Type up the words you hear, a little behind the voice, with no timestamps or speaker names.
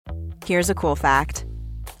Here's a cool fact.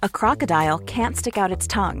 A crocodile can't stick out its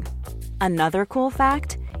tongue. Another cool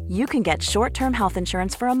fact, you can get short-term health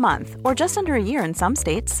insurance for a month or just under a year in some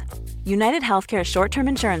states. United Healthcare short-term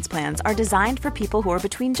insurance plans are designed for people who are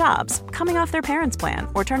between jobs, coming off their parents' plan,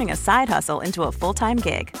 or turning a side hustle into a full-time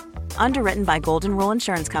gig. Underwritten by Golden Rule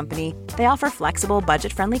Insurance Company, they offer flexible,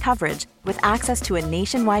 budget-friendly coverage with access to a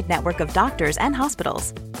nationwide network of doctors and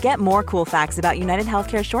hospitals. Get more cool facts about United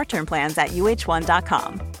Healthcare short-term plans at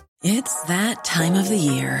uh1.com. It's that time of the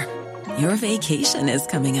year. Your vacation is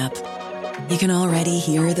coming up. You can already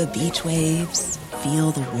hear the beach waves,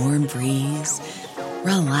 feel the warm breeze,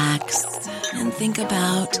 relax, and think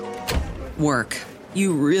about work.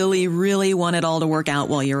 You really, really want it all to work out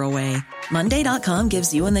while you're away. Monday.com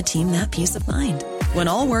gives you and the team that peace of mind. When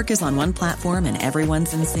all work is on one platform and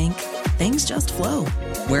everyone's in sync, things just flow.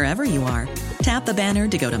 Wherever you are, tap the banner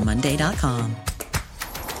to go to Monday.com.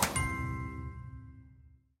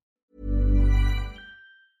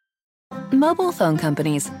 Mobile phone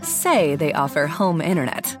companies say they offer home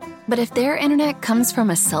internet. But if their internet comes from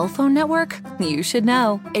a cell phone network, you should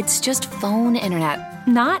know. It's just phone internet,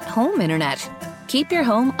 not home internet. Keep your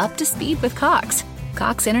home up to speed with Cox.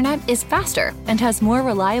 Cox internet is faster and has more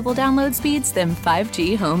reliable download speeds than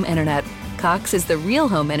 5G home internet. Cox is the real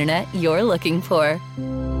home internet you're looking for.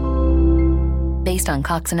 Based on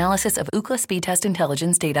Cox analysis of Ookla speed test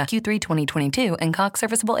intelligence data Q3 2022 and Cox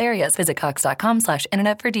serviceable areas, visit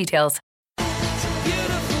cox.com/internet for details.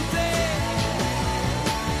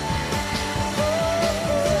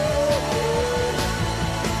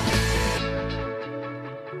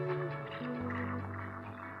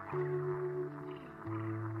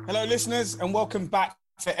 Hello, listeners, and welcome back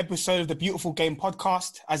to an episode of the Beautiful Game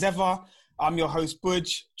podcast. As ever, I'm your host,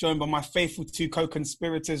 Budge, joined by my faithful two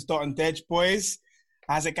co-conspirators, Dot and Dej. Boys,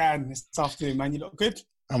 how's it going this afternoon, man? You look good?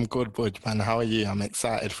 I'm good, Budge, man. How are you? I'm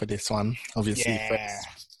excited for this one. Obviously,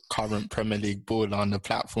 first current Premier League baller on the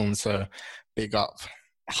platform, so big up.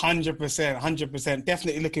 100%.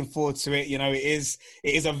 Definitely looking forward to it. You know, it is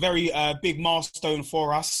a very big milestone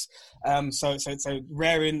for us. So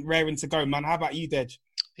raring to go, man. How about you, Dej?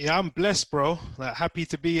 Yeah, I'm blessed, bro. Like, happy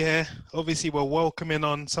to be here. Obviously, we're welcoming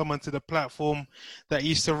on someone to the platform that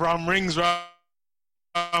used to run rings around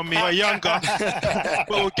me when younger. But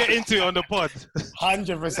we'll get into it on the pod.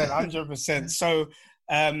 100%. So,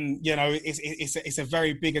 you know, it's a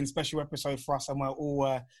very big and special episode for us, and we're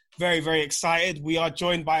all very, very excited. We are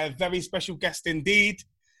joined by a very special guest indeed.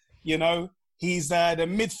 You know, he's the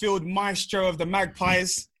midfield maestro of the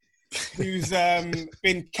Magpies, who's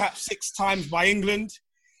been capped 6 times by England.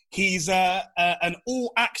 He's an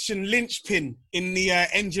all-action linchpin in the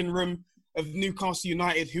engine room of Newcastle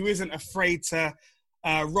United, who isn't afraid to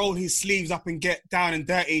roll his sleeves up and get down and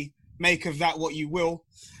dirty, make of that what you will.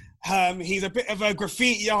 He's a bit of a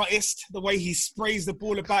graffiti artist, the way he sprays the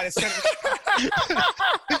ball about the centre.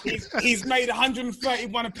 He's made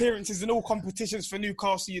 131 appearances in all competitions for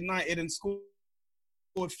Newcastle United and scored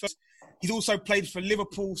first. He's also played for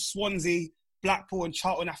Liverpool, Swansea, Blackpool and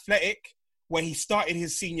Charlton Athletic, where he started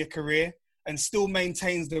his senior career and still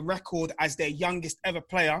maintains the record as their youngest ever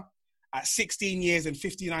player at 16 years and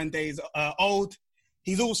 59 days old.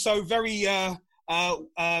 He's also very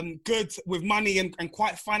good with money and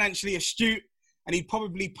quite financially astute, and he'd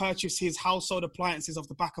probably purchase his household appliances off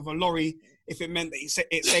the back of a lorry if it meant that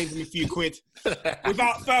it saved him a few quid.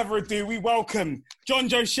 Without further ado, we welcome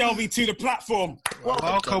Jonjo Shelvey to the platform.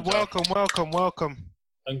 Welcome.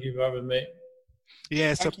 Thank you for having me.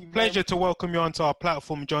 Yeah, it's a pleasure to welcome you onto our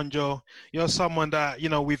platform, Jonjo. You're someone that, you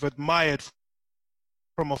know, we've admired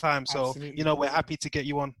from a time, so, absolutely. You know, we're happy to get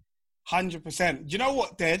you on. 100%. Do you know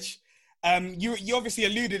what, Dej? You obviously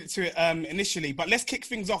alluded to it initially, but let's kick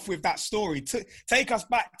things off with that story. Take us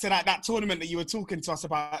back to that tournament that you were talking to us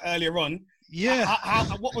about earlier on. Yeah.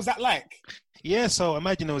 What was that like? Yeah, so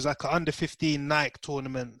imagine it was like an under-15 Nike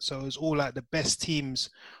tournament. So it was all like the best teams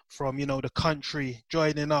from, you know, the country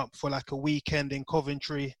joining up for like a weekend in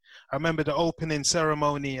Coventry. I remember the opening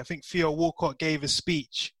ceremony. I think Theo Walcott gave a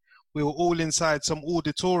speech. We were all inside some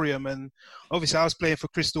auditorium, and obviously I was playing for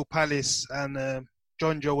Crystal Palace, and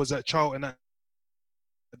Jonjo was at Charlton.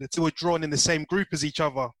 The two were drawn in the same group as each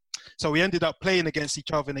other. So we ended up playing against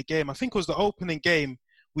each other in a game. I think it was the opening game.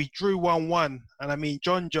 We drew 1-1. And I mean,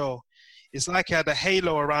 Jonjo, it's like he had a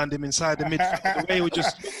halo around him inside the midfield. The way he would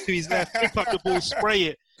just look to his left, pick up the ball, spray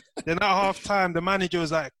it. Then at half-time, the manager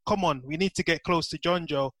was like, come on, we need to get close to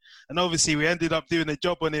Jonjo. And obviously, we ended up doing a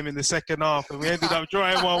job on him in the second half, and we ended up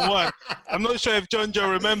drawing 1-1. I'm not sure if Jonjo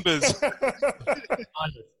remembers.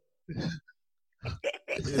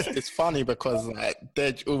 It's funny because like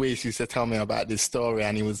Dej always used to tell me about this story,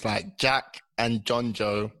 and he was like, Jack and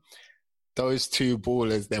Jonjo those two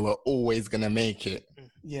ballers, they were always going to make it.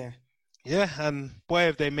 Yeah. Yeah, and boy,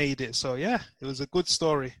 have they made it. So, yeah, it was a good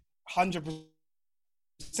story. 100%.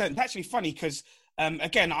 It's actually funny because,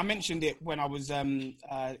 again, I mentioned it when I was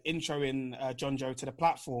introing Jonjo to the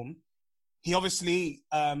platform. He obviously,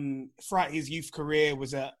 throughout his youth career,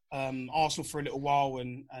 was at Arsenal for a little while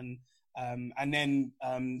and then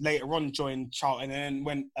later on joined Charlton and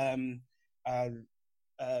then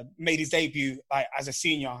made his debut as a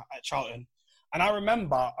senior at Charlton. And I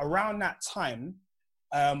remember around that time,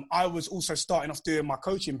 I was also starting off doing my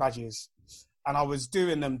coaching badges, and I was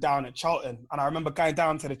doing them down at Charlton. And I remember going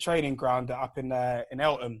down to the training ground up in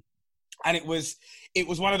Eltham, and it was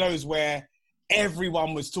one of those where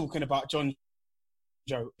everyone was talking about Jonjo,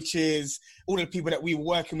 which is all the people that we were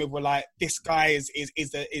working with were like, this guy is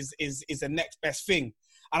the next best thing.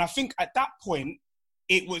 And I think at that point,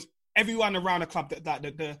 it was everyone around the club that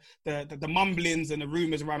the mumblings and the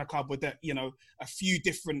rumours around the club were that, you know, a few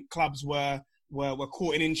different clubs were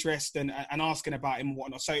caught in interest and asking about him and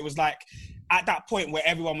whatnot. So it was like at that point where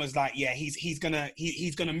everyone was like, yeah, he's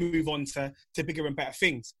gonna move on to bigger and better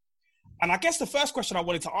things. And I guess the first question I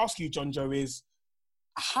wanted to ask you, Jonjo, is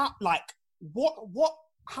how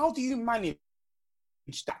do you manage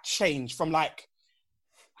that change from like,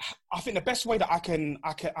 I think the best way that I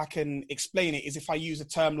can explain it is if I use a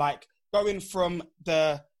term like going from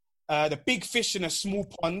the big fish in a small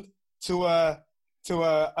pond to a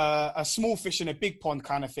small fish in a big pond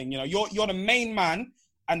kind of thing. You know, you're the main man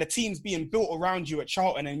and the team's being built around you at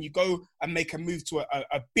Charlton, and you go and make a move to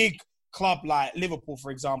a big club like Liverpool,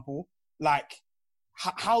 for example. Like,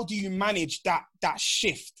 how do you manage that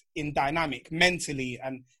shift in dynamic mentally,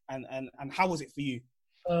 and how was it for you?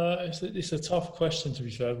 It's a tough question, to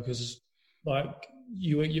be fair, because like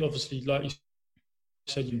you obviously, like you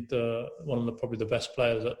said, you're one of probably the best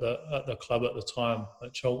players at the club at the time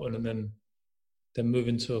at Charlton, and then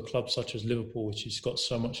moving to a club such as Liverpool, which has got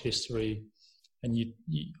so much history. And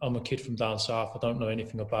I'm a kid from down south. I don't know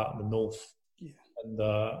anything about the north. Yeah. And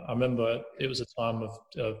I remember it was a time of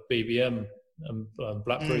BBM and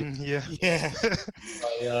Blackberry. Yeah.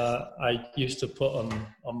 I used to put on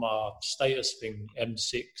my status thing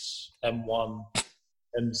M6, M1,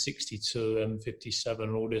 M62,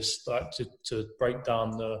 M57, all this, like to break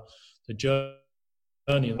down the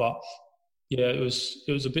journey. But yeah, it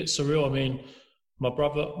was a bit surreal. I mean, my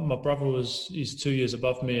brother he's 2 years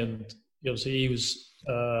above me, and obviously he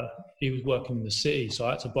was working in the city, so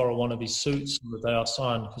I had to borrow one of his suits on the day I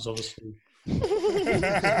signed, because obviously.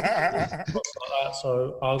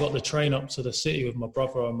 So I got the train up to the city with my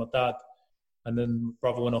brother and my dad, and then my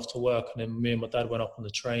brother went off to work, and then me and my dad went up on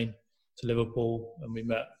the train to Liverpool, and we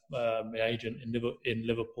met my agent in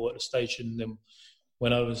Liverpool at the station, and then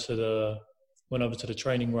went over to the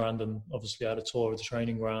training ground, and obviously I had a tour of the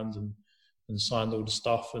training ground and signed all the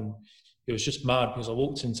stuff. And it was just mad because I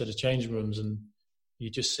walked into the changing rooms and you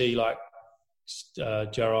just see like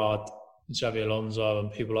Gerrard, Xabi Alonso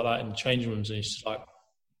and people like that in the changing rooms, and it's just like,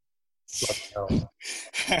 bloody hell.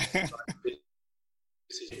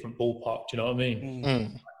 It's a different ballpark, do you know what I mean?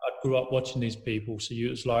 I grew up watching these people, so it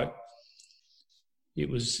was like, it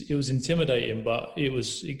was intimidating, but it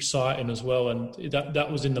was exciting as well. And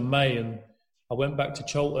that was in the May, and I went back to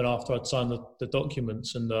Charlton after I'd signed the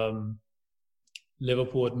documents, and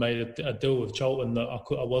Liverpool had made a deal with Charlton that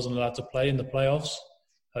I wasn't allowed to play in the playoffs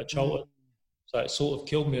at Charlton. So it sort of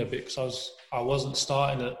killed me a bit, because I wasn't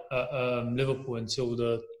starting at Liverpool until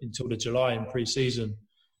the July in pre-season.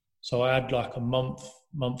 So I had like a month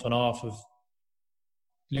and a half of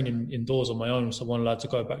living indoors on my own. So I wasn't allowed to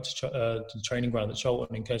go back to the training ground at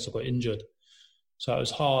Charlton in case I got injured. So it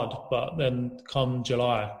was hard. But then come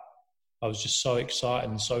July, I was just so excited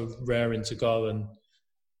and so raring to go,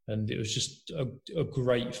 and it was just a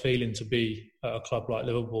great feeling to be at a club like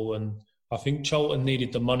Liverpool. And I think Charlton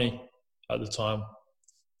needed the money at the time.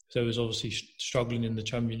 So it was obviously struggling in the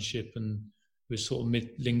Championship, and it was sort of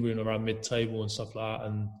lingering around mid-table and stuff like that.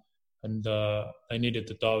 And they needed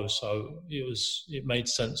the dough, so it made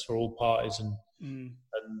sense for all parties. And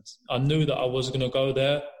I knew that I was going to go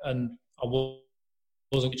there, and I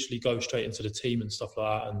wasn't actually go straight into the team and stuff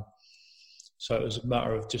like that. And so it was a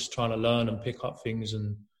matter of just trying to learn and pick up things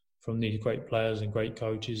and from these great players and great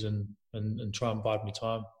coaches, and try and bide my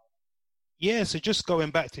time. Yeah, so just going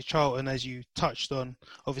back to Charlton, as you touched on,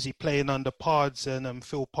 obviously playing under Pards and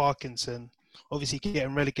Phil Parkinson, obviously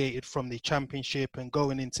getting relegated from the Championship and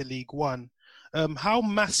going into League One. How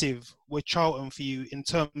massive were Charlton for you in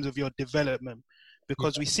terms of your development?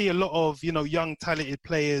 Because we see a lot of, young talented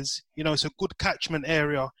players. It's a good catchment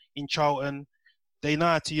area in Charlton. They know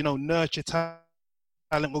how to, nurture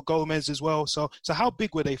talent with Gomez as well. So how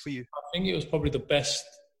big were they for you? I think it was probably the best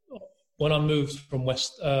when I moved from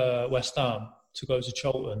West Ham to go to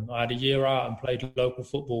Charlton. I had a year out and played local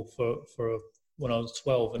football for when I was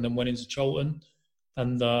 12, and then went into Charlton,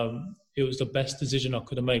 and it was the best decision I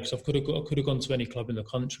could have made, because I could have gone to any club in the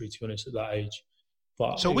country, to be honest, at that age.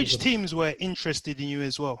 But so which teams were interested in you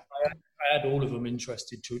as well? I had all of them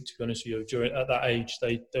interested, to be honest with you. At that age,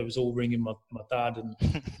 they was all ringing my dad, and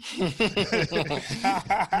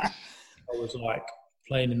I was like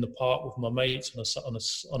playing in the park with my mates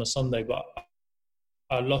on a Sunday. But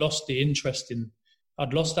I lost the interest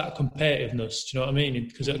I'd lost that competitiveness. Do you know what I mean?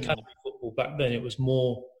 Because at academy football back then, it was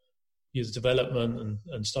more youth development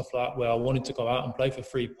and stuff like that, where I wanted to go out and play for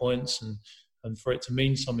 3 points and for it to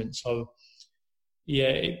mean something. So.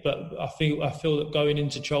 Yeah, but I feel that going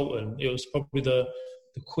into Charlton, it was probably the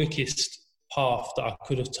quickest path that I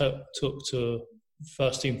could have took to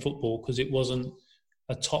first team football, because it wasn't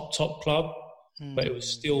a top club, but it was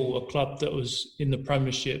still a club that was in the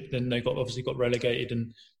Premiership. Then they obviously got relegated,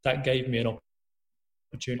 and that gave me an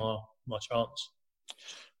opportunity, my chance.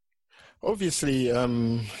 Obviously,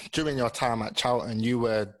 during your time at Charlton, you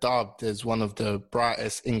were dubbed as one of the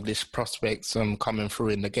brightest English prospects coming through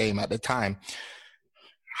in the game at the time.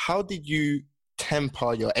 How did you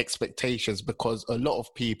temper your expectations? Because a lot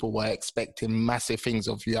of people were expecting massive things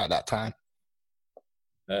of you at that time.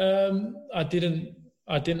 I didn't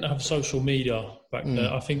have social media back then.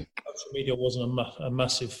 I think social media wasn't a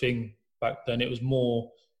massive thing back then. It was more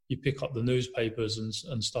you pick up the newspapers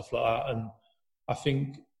and stuff like that. And I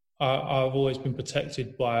think I've always been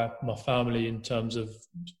protected by my family in terms of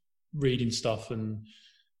reading stuff and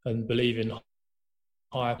believing.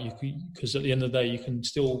 Because at the end of the day, you can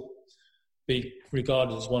still be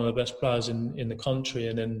regarded as one of the best players in the country,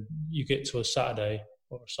 and then you get to a Saturday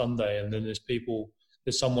or a Sunday, and then there's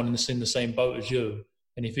someone in the same boat as you,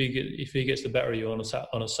 and if he gets the better of you on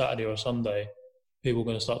a Saturday or a Sunday, people are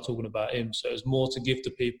going to start talking about him. So it's more to give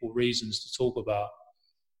the people reasons to talk about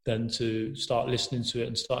than to start listening to it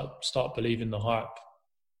and start believing the hype.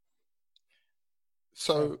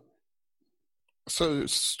 So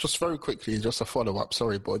just very quickly, just a follow-up.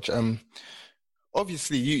 Sorry, Bodge.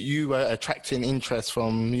 Obviously, you were attracting interest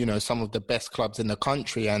from, some of the best clubs in the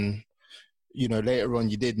country, and, later on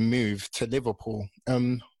you did move to Liverpool.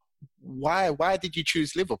 Why did you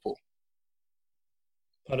choose Liverpool?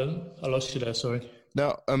 Pardon? I lost you there, sorry.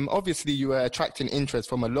 Now, obviously, you were attracting interest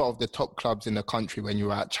from a lot of the top clubs in the country when you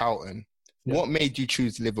were at Charlton. Yeah. What made you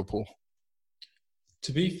choose Liverpool?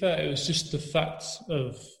 To be fair, it was just the fact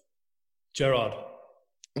of Gerrard.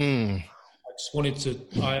 I just wanted to.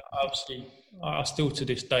 I still to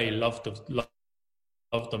this day loved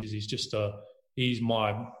him. He's just he's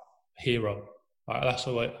my hero. That's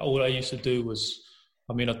all I used to do was.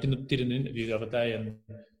 I mean, I did an interview the other day, and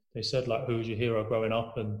they said who was your hero growing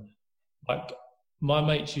up, and my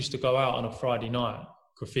mates used to go out on a Friday night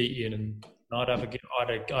graffitiing, and I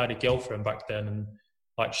had a girlfriend back then, and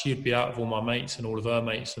she'd be out with all my mates and all of her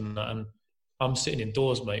mates, and I'm sitting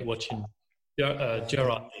indoors, mate, watching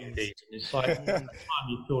Gerrard indeed, and it's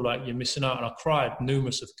you feel like you're missing out. And I cried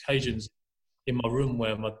numerous occasions in my room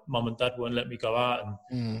where my mum and dad wouldn't let me go out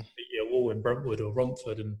and beat a wall in Brentwood or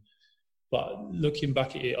Romford. But looking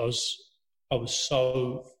back at it, I was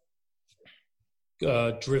so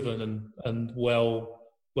driven and well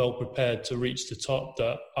prepared to reach the top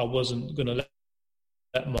that I wasn't going to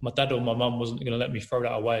let my dad or my mum wasn't going to let me throw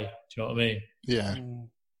that away. Do you know what I mean? Yeah.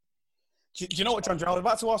 Do you know what, Jonjo? I was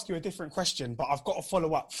about to ask you a different question, but I've got a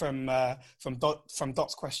follow up from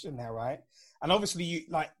Dot's question there, right? And obviously, you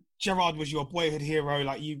Gerrard was your boyhood hero.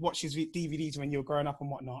 You watched his DVDs when you were growing up and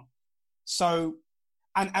whatnot. So,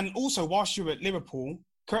 and also whilst you were at Liverpool,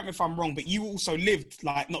 correct me if I'm wrong, but you also lived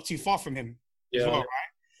not too far from him as well, right?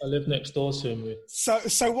 I lived next door to him. So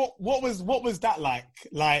what was that like?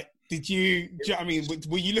 Do you know what I mean?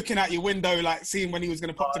 Were you looking out your window, seeing when he was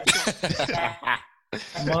going to pop to the shop?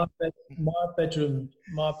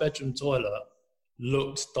 My bedroom toilet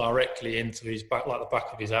looked directly into his back, the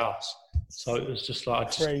back of his house. So it was just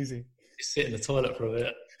crazy. Just sit in the toilet for a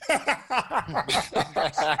bit.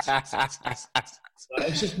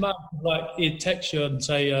 It's just mad. He'd text you and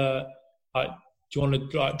say, "Do you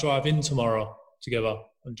want to drive in tomorrow together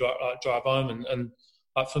and drive home?" And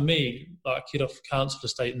for me, a kid off council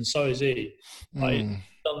estate, and so is he. He'd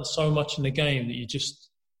done so much in the game that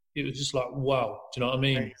it was just wow. Do you know what I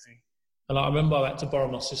mean? Crazy. And I remember I had to borrow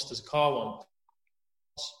my sister's car once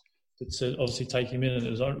to obviously take him in, and it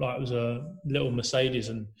was a little Mercedes,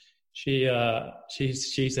 and she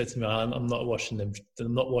said to me, "I'm not washing them.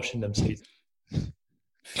 I'm not washing them seats."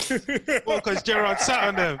 Well, because Gerrard sat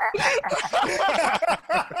on them.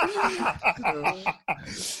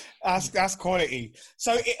 That's quality.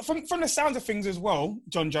 So from the sounds of things as well,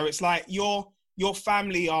 Jonjo, it's like your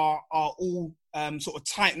family are all sort of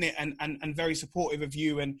tight knit and very supportive of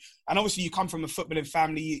you, and obviously you come from a footballing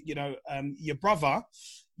family. You know, your brother,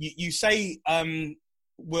 you say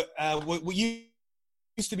what you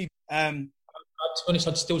used to be. To be honest,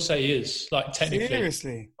 I'd still say he is, like, technically.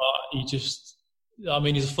 Seriously, but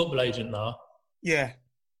he's a football agent now. Yeah.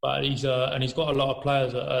 But he's got a lot of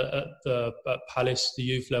players at Palace, the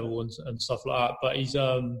youth level and stuff like that. But he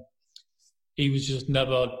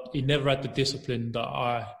never had the discipline that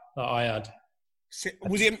I had.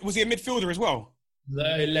 Was he a midfielder as well?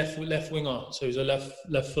 Left winger, so he's a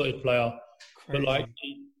left-footed player. Crazy.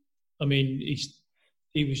 But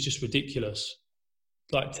he was just ridiculous.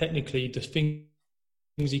 Like, technically, the things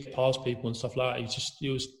he could pass people and stuff like that, it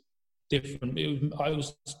was different. It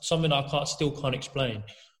was something I still can't explain.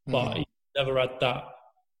 But he never had that.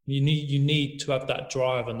 You need to have that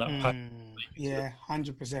drive and that passion. Yeah,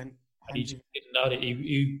 100%. He just didn't have it.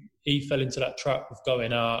 He fell into that trap of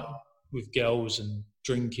going out with girls and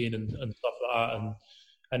drinking and stuff like that.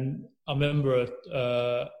 And I remember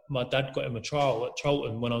my dad got him a trial at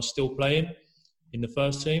Charlton when I was still playing in the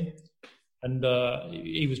first team. And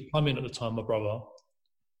he was plumbing at the time, my brother.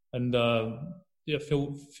 And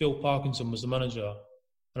Phil Parkinson was the manager.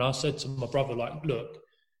 And I said to my brother, like, look,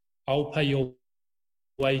 I'll pay your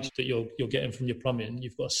wage that you're getting from your plumbing.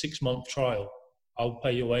 You've got a 6-month trial. I'll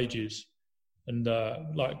pay your wages. And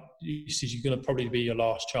he says, you're going to probably be your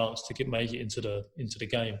last chance to make it into the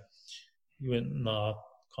game. He went, nah,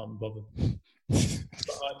 can't be bothered.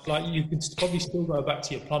 But you could probably still go back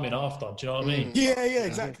to your plumbing after. Do you know what I mean? Yeah,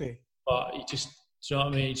 exactly. But do you know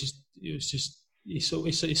what I mean?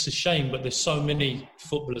 It's a shame, but there's so many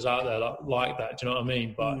footballers out there like that. Do you know what I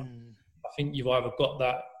mean? But I think you've either got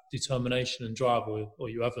that determination and drive or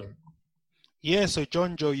you haven't. Yeah, so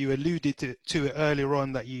Jonjo, you alluded to it earlier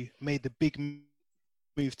on that you made the big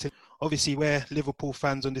move to, obviously we're Liverpool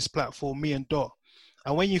fans on this platform, me and Dot.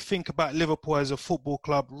 And when you think about Liverpool as a football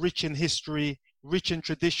club, rich in history, rich in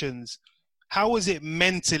traditions, how was it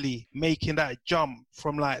mentally making that jump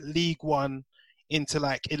from like League One into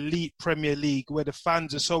like elite Premier League where the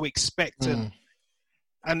fans are so expectant?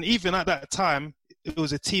 And even at that time, it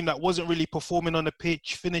was a team that wasn't really performing on the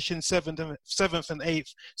pitch, finishing seventh and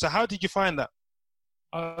 8th. So how did you find that?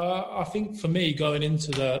 I think for me, going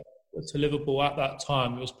into Liverpool at that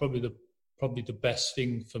time, it was probably the best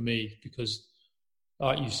thing for me because,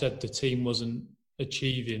 like you said, the team wasn't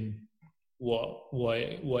achieving what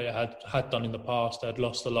it had done in the past. They had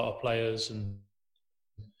lost a lot of players, and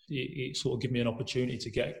it sort of gave me an opportunity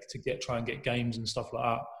to try and get games and stuff like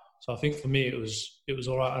that. So I think for me it was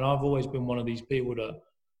all right. And I've always been one of these people that,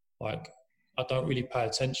 like, I don't really pay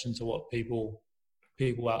attention to what people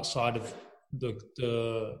outside of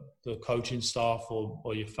the coaching staff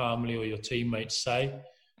or your family or your teammates say.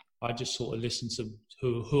 I just sort of listen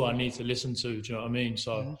to who I need to listen to. Do you know what I mean?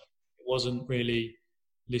 So it wasn't really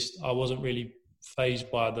I wasn't really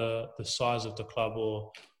fazed by the size of the club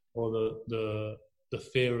or the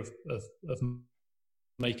fear of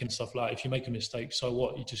making stuff like, if you make a mistake, so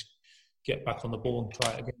what? You just get back on the ball and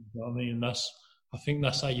try it again. You know what I mean? And I think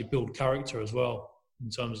that's how you build character as well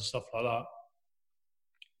in terms of stuff like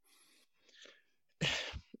that.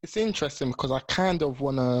 It's interesting because I kind of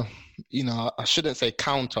want to, I shouldn't say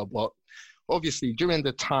counter, but obviously during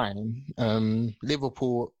the time,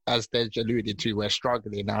 Liverpool, as Dej alluded to, were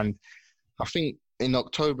struggling. And I think in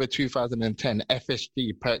October 2010,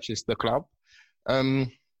 FSG purchased the club.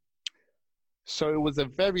 So it was a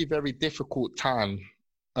very, very difficult time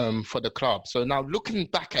for the club. So now looking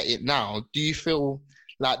back at it now, do you feel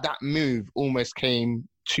like that move almost came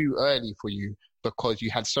too early for you because you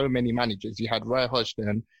had so many managers? You had Roy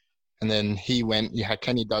Hodgson, and then he went. You had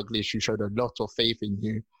Kenny Dalglish, who showed a lot of faith in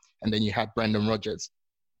you, and then you had Brendan Rodgers.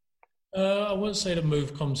 I wouldn't say the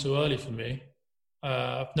move come too early for me.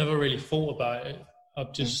 I've never really thought about it.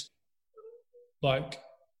 I've just, at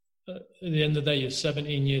the end of the day, you're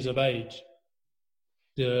 17 years of age.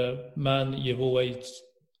 The man that you've always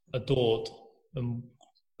adored and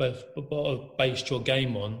based your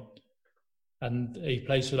game on, and he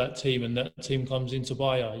plays for that team, and that team comes into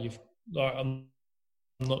buyer. I'm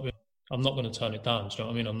not going to turn it down. Do you know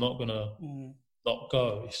what I mean? I'm not going to not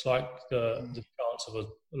go. It's like the chance of a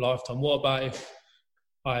lifetime. What about if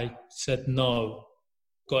I said no,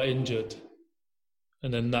 got injured,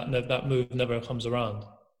 and then that move never comes around?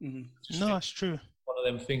 No, that's true. One of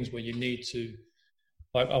them things where you need to.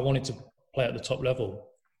 I wanted to play at the top level,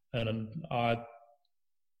 and I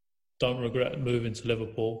don't regret moving to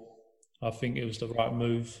Liverpool. I think it was the right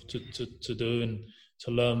move to do and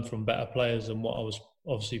to learn from better players than what I was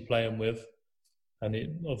obviously playing with, and it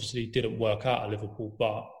obviously didn't work out at Liverpool,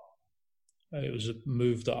 but it was a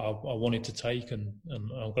move that I wanted to take, and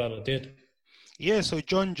I'm glad I did. Yeah, so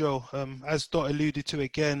Jonjo, as Dot alluded to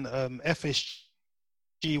again,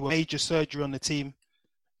 FSG were major surgery on the team.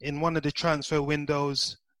 In one of the transfer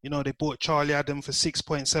windows, they bought Charlie Adam for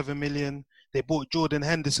 6.7 million. They bought Jordan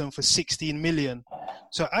Henderson for 16 million.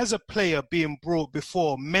 So as a player being brought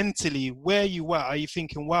before, mentally, where you at? Are you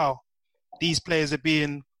thinking, wow, these players are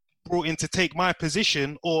being brought in to take my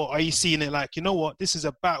position? Or are you seeing it like, you know what, this is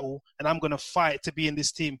a battle and I'm going to fight to be in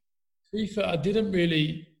this team? To be fair, I didn't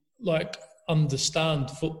really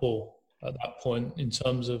understand football at that point in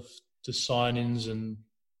terms of the signings and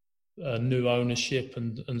new ownership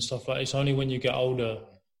and stuff like that. It's only when you get older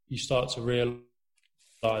you start to realise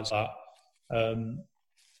that at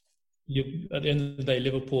the end of the day,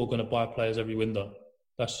 Liverpool are going to buy players every window.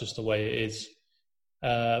 That's just the way it is.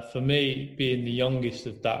 For me, being the youngest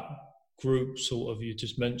of that group, sort of, you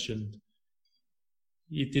just mentioned,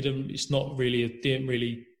 it didn't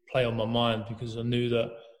really play on my mind, because I knew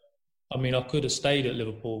that, I could have stayed at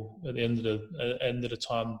Liverpool at the end of the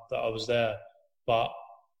time that I was there, but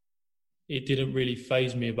it didn't really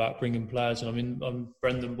faze me about bringing players. And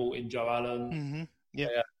Brendan brought in Joe Allen. Mm-hmm.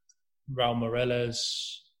 Yeah. Raul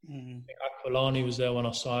Morelos. Mm-hmm. I think Aquilani was there when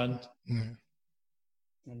I signed. Mm-hmm.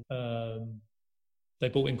 They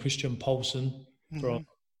brought in Christian Poulsen from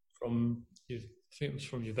I think it was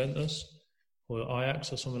from Juventus or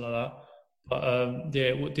Ajax or something like that. But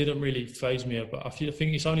it didn't really faze me. But I think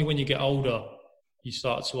it's only when you get older you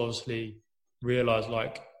start to obviously realise,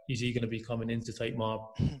 like, is he going to be coming in to take my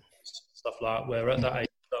stuff like that? Where at that age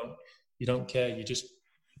you don't care. You're just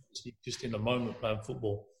in the moment playing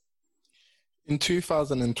football. In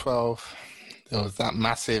 2012, there was that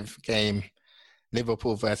massive game,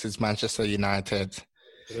 Liverpool versus Manchester United.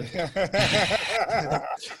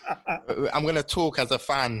 I'm going to talk as a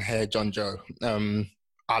fan here, Jonjo.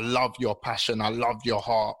 I love your passion. I love your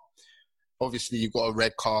heart. Obviously, you got a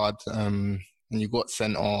red card and you got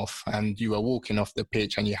sent off, and you were walking off the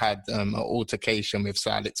pitch and you had an altercation with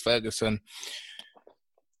Sir Alex Ferguson.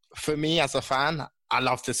 For me, as a fan, I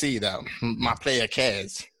love to see that. My player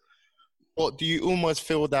cares. But do you almost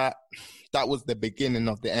feel that was the beginning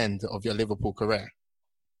of the end of your Liverpool career?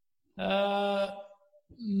 No,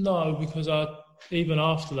 because even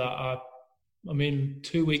after that,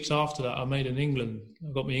 2 weeks after that, I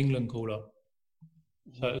got my England call up.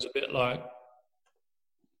 So it was a bit like,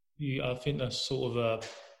 I think that's sort of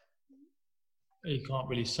you can't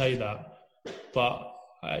really say that. But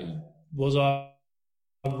was I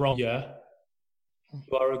wrong? Yeah.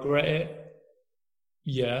 Do I regret it?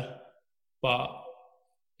 Yeah. But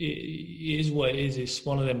it is what it is. It's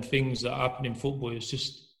one of them things that happen in football. It's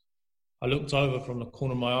just, I looked over from the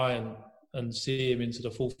corner of my eye and see him into the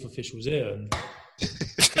fourth official's ear. And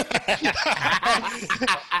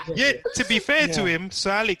yeah, to be fair to him,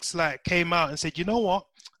 Sir Alex came out and said, you know what?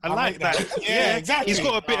 I like that. Yeah, exactly. He's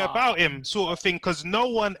got a bit about him, sort of thing, because no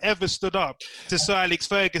one ever stood up to Sir Alex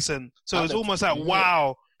Ferguson. So it's almost like,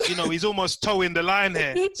 wow, he's almost towing the line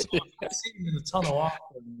here. So I see him in the tunnel after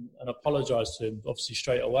and apologised to him, obviously,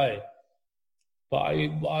 straight away. But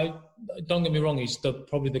I don't get me wrong, he's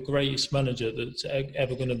probably the greatest manager that's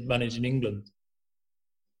ever going to manage in England.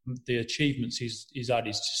 The achievements he's had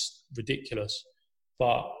is just ridiculous.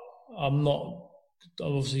 But I'm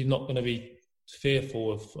obviously not going to be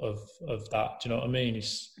fearful of that. Do you know what I mean?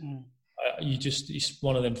 It's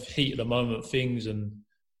one of them heat of the moment things, and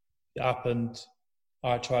it happened.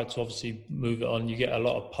 I tried to obviously move it on. You get a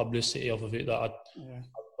lot of publicity off of it that I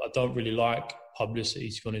don't really like publicity,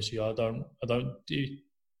 to be honest with you. I don't do.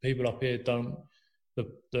 People up here don't.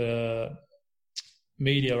 The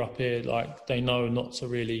media up here, they know not to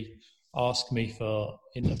really ask me for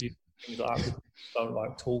interviews, things like that. I don't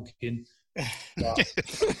like talking. But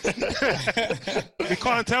we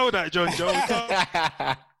can't tell that, Jonjo.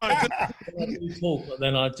 I do talk, but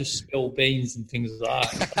then I just spill beans and things like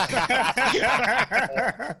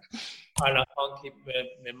that. And I can't keep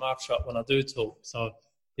my mouth shut when I do talk. So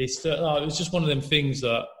it was just one of them things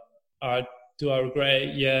that I regret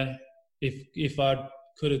it? Yeah. If I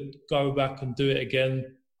could go back and do it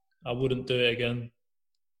again, I wouldn't do it again.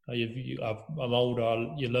 I'm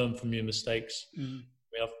older. You learn from your mistakes.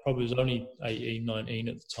 I probably was only 18, 19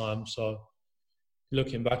 at the time. So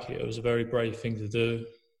looking back at it, it was a very brave thing to do.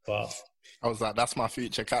 But I was like, that's my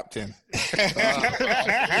future captain.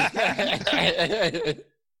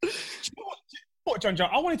 What, Jonjo?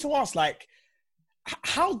 I wanted to ask,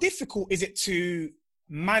 how difficult is it to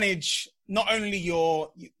manage not only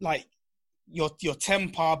your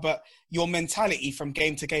temper, but your mentality from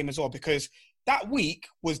game to game as well? Because that week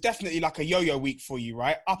was definitely like a yo-yo week for you,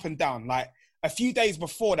 right? Up and down. Like a few days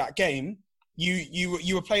before that game,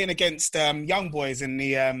 you were playing against young boys in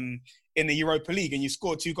the Europa League, and you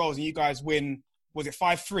scored 2 goals, and you guys win. Was it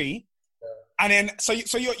 5-3? And then so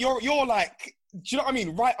you're like, do you know what I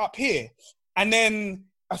mean? Right up here, and then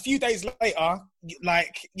a few days later,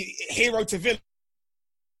 like hero to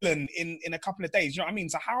villain in a couple of days. You know what I mean?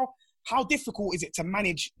 So how difficult is it to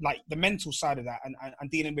manage like the mental side of that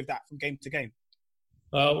and dealing with that from game to game?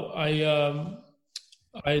 I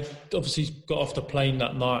obviously got off the plane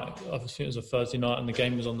that night. I think it was a Thursday night, and the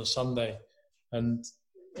game was on the Sunday. And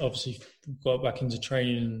obviously got back into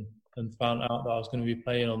training and found out that I was going to be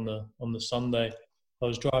playing on the Sunday. I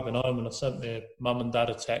was driving home, and I sent my mum and dad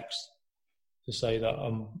a text to say that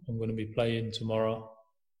I'm going to be playing tomorrow,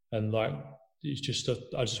 and like it's just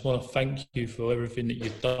I just want to thank you for everything that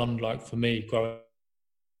you've done, like for me growing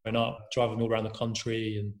up, driving me all around the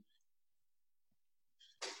country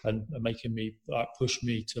and making me like push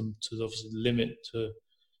me to obviously the limit to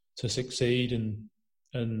succeed and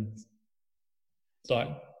like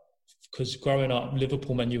because growing up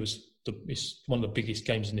Liverpool Man U it's one of the biggest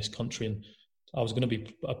games in this country, and I was going to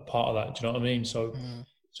be a part of that. Do you know what I mean? So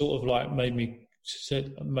sort of like made me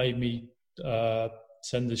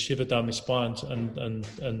send the shiver down my spine and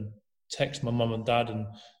text my mum and dad and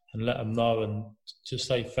let them know and just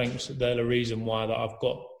say thanks. They're the reason why that I've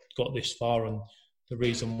got this far, and the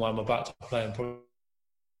reason why I'm about to play, and probably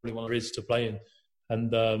one of the reasons to play in.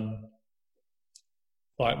 And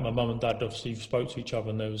like my mum and dad obviously spoke to each other,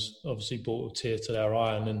 and there was obviously brought a tear to their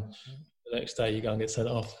eye, and then the next day you go and get sent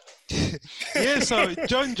off. Yeah, so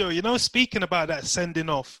Jonjo, speaking about that sending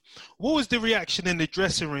off, what was the reaction in the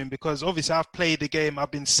dressing room? Because obviously I've played the game,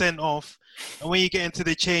 I've been sent off, and when you get into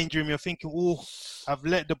the change room, you're thinking, oh, I've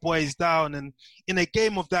let the boys down. And in a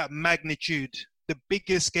game of that magnitude, the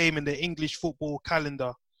biggest game in the English football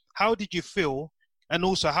calendar, how did you feel? And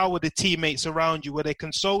also, how were the teammates around you? Were they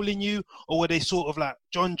consoling you, or were they sort of like,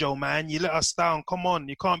 Jonjo, man, you let us down, come on,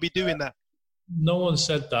 you can't be doing that? No one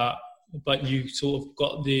said that, but you sort of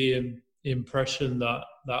got the impression that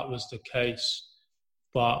that was the case.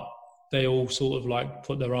 But they all sort of like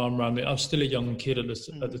put their arm around me. I was still a young kid at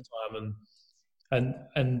the time,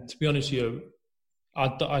 and to be honest with you,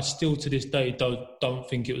 I still to this day don't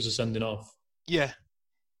think it was a sending off. Yeah.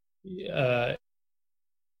 He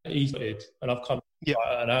did, and I've come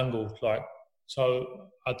at an angle, like, so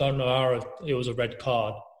I don't know how it was a red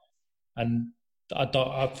card, and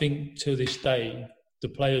I think to this day the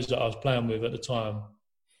players that I was playing with at the time,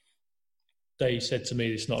 they said to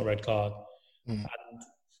me it's not a red card. And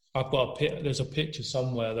I've got there's a picture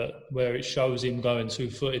somewhere where it shows him going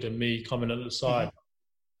 2-footed and me coming at the side,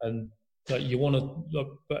 and like you want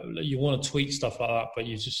to tweet stuff like that, but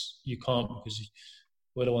you can't, because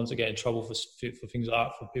we're the ones that get in trouble for things like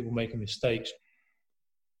that, for people making mistakes.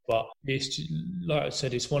 But it's just, like I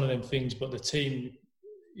said, it's one of them things. But the team,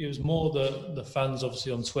 it was more the fans,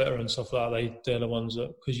 obviously on Twitter and stuff like that. They're the ones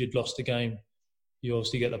that, because you'd lost the game, you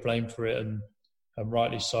obviously get the blame for it, and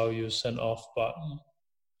rightly so. You were sent off, but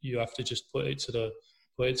you have to just put it to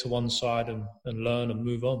one side and learn and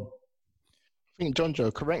move on. I think,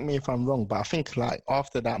 Jonjo, correct me if I'm wrong, but I think like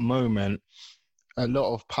after that moment, a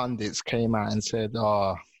lot of pundits came out and said,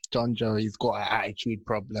 "Oh, Jonjo, he's got an attitude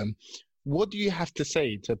problem." What do you have to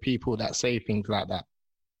say to people that say things like that?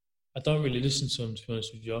 I don't really listen to them, to be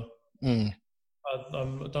honest with you.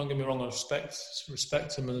 Don't get me wrong. I respect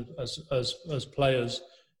them as players,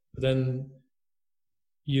 but then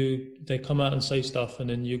they come out and say stuff, and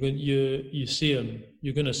then you see them.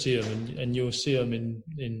 You're going to see them, and you'll see them in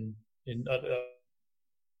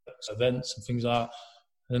events and things like that.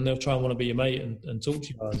 And then they'll try and want to be your mate and talk to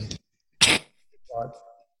you about it.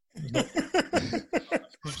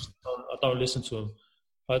 I don't listen to them.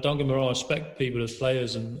 Don't get me wrong, I respect people as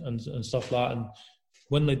players and stuff like that. And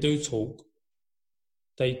when they do talk,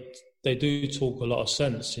 they do talk a lot of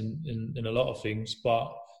sense in a lot of things. But,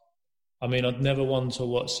 I mean, I'd never want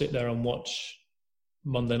to sit there and watch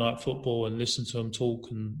Monday Night Football and listen to them talk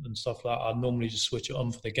and stuff like that. I'd normally just switch it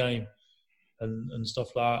on for the game and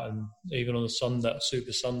stuff like that. And even on a Sunday,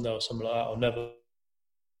 Super Sunday or something like that, I'll never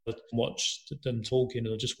watch them talking, and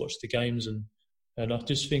I'll just watch the games. And I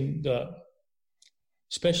just think that,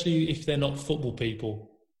 especially if they're not football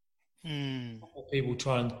people, football people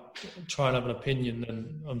try and have an opinion,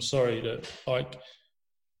 then I'm sorry that, like,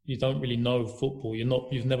 you don't really know football.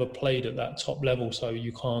 You've never played at that top level, so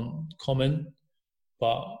you can't comment.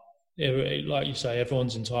 But like you say,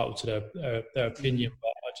 everyone's entitled to their opinion. But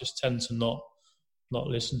I just tend to not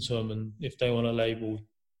listen to them. And if they want to label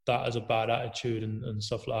that as a bad attitude and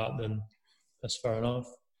stuff like that, then that's fair enough.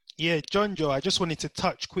 Yeah, Jonjo, I just wanted to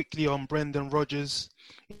touch quickly on Brendan Rodgers.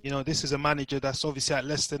 You know, this is a manager that's obviously at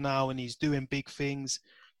Leicester now and he's doing big things.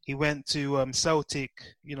 He went to Celtic,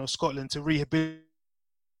 you know, Scotland to rehabilitate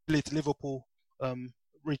Liverpool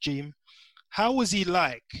regime. How was he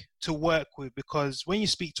like to work with? Because when you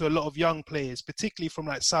speak to a lot of young players, particularly from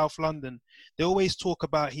like South London, they always talk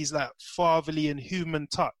about his like fatherly and human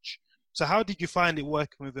touch. So how did you find it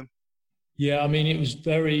working with him? Yeah, I mean, it was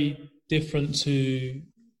very different to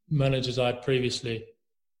managers I had previously.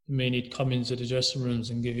 I mean, he'd come into the dressing rooms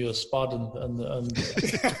and give you a spud and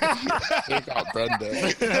Big up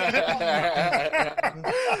Brendan.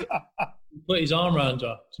 put his arm around you.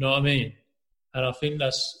 Do you know what I mean? And I think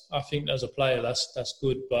as a player, that's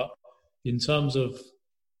good. But in terms of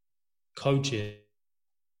coaching,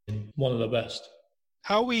 one of the best.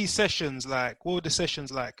 How were his sessions like? What were the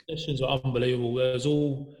sessions like? Sessions were unbelievable. There was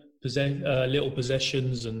all little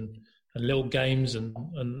possessions and little games and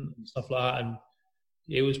stuff like that. And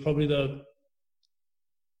it was probably the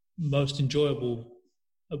most enjoyable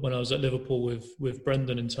when I was at Liverpool with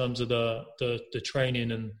Brendan in terms of the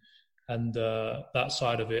training and that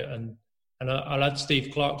side of it. And I'll add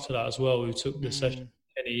Steve Clark to that as well, who took the session.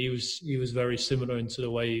 And he was very similar into the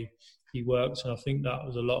way he worked, and I think that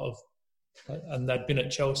was a lot of. And they'd been at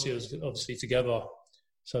Chelsea obviously together,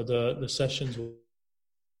 so the sessions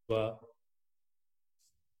were.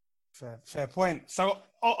 Fair point. So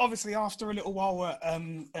obviously, after a little while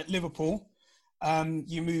at Liverpool,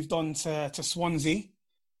 you moved on to Swansea,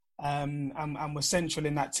 and were central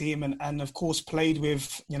in that team, and of course played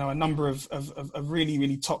with a number of really,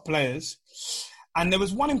 really top players. And there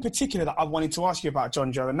was one in particular that I wanted to ask you about,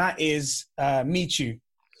 Jonjo, and that is Michu.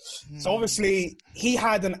 So obviously he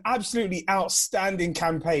had an absolutely outstanding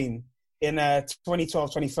campaign in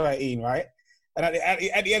 2012-2013, right? And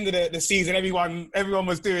at the end of the season, everyone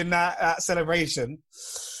was doing that celebration.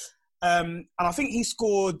 And I think he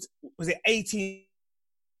scored, was it 18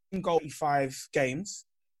 goals in 5 games?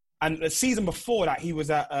 And the season before that, he was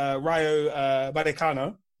at Rayo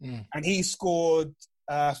Vallecano, and he scored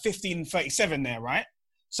 15-37 there, right?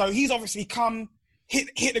 So he's obviously come,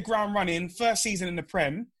 hit the ground running, first season in the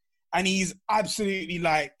Prem, and he's absolutely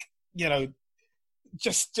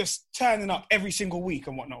just turning up every single week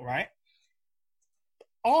and whatnot, right?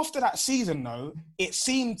 After that season, though, it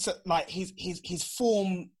seemed like his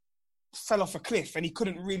form fell off a cliff and he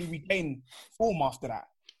couldn't really regain form after that.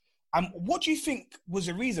 What do you think was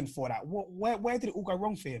the reason for that? Where did it all go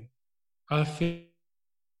wrong for him? I think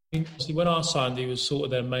when I signed, he was sort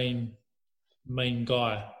of their main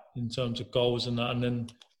guy in terms of goals and that. And then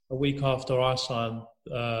a week after I signed,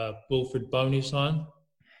 Wilfred Boney signed,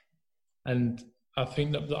 and I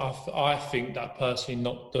think that personally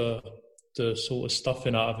knocked the sort of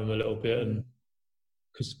stuffing out of him a little bit, and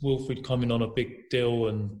because Wilfred coming on a big deal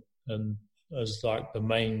and as like the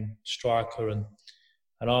main striker, and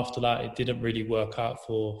after that it didn't really work out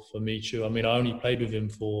for Michu. I mean, I only played with him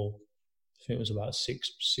for I think it was about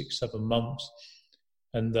 6-7 months,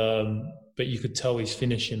 and but you could tell his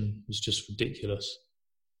finishing was just ridiculous.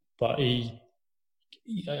 But I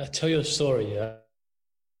tell you a story, yeah.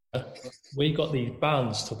 We got these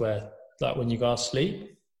bands to wear like when you go to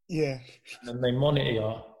sleep. Yeah. And they monitor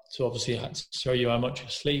you to obviously show you how much you're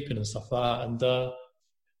sleeping and stuff like that. And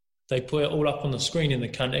they put it all up on the screen in the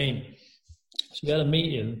canteen. So we had a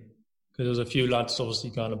meeting because there was a few lads obviously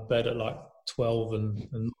going to bed at like 12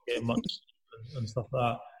 and not getting much sleep and stuff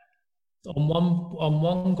like that. On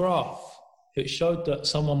one graph, it showed that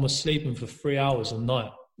someone was sleeping for 3 hours a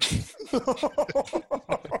night.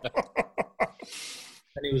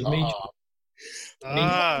 And it was me.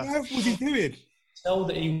 What was he doing? Tell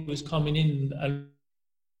that he was coming in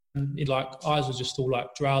and like eyes were just all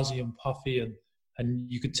like drowsy and puffy,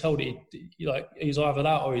 and you could tell that he was either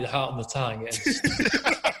that or he's out on the town.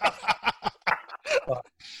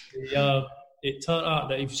 It turned out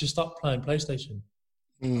that he was just up playing PlayStation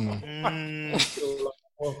until like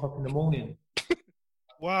 4 o'clock in the morning.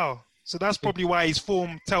 Wow! So that's probably why his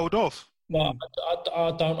form tailed off. No,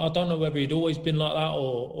 I don't know whether he'd always been like that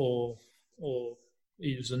or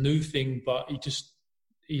it was a new thing, but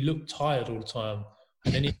he looked tired all the time,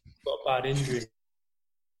 and then he got a bad injury.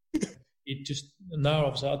 Now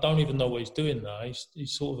obviously I don't even know what he's doing now.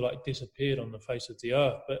 He's sort of like disappeared on the face of the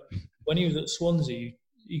earth. But when he was at Swansea,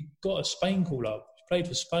 he got a Spain call up. He played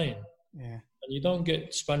for Spain. Yeah. And you don't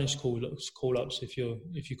get Spanish call ups if you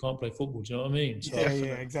can't play football. Do you know what I mean? So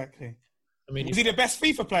yeah, exactly. I mean, is he the best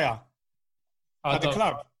FIFA player at the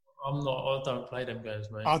club? I don't play them games,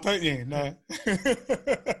 mate. Oh, don't you? No.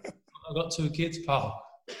 I've got 2 kids, pal.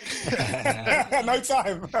 No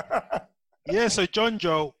time. Yeah, so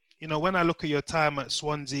Jonjo, when I look at your time at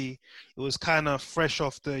Swansea, it was kind of fresh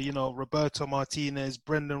off the, Roberto Martinez,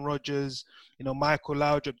 Brendan Rodgers, Michael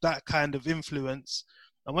Laudrup, that kind of influence.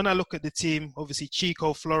 And when I look at the team, obviously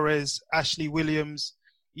Chico Flores, Ashley Williams,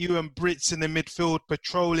 you and Brits in the midfield,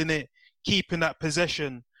 patrolling it, keeping that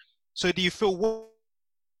possession. So do you feel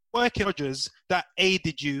working Rodgers that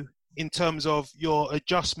aided you in terms of your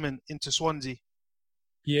adjustment into Swansea?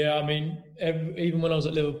 Yeah, I mean, even when I was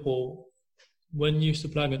at Liverpool, when you used to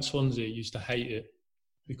play against Swansea, you used to hate it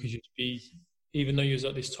because even though you was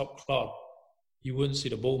at this top club, you wouldn't see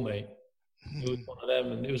the ball, mate. It was one of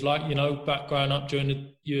them, and it was like, back growing up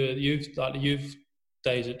during your youth, like the youth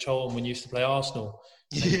days at Charlton when you used to play Arsenal.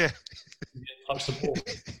 Yeah, you didn't touch the ball.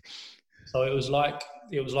 So it was like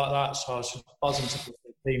that. So I was just buzzing to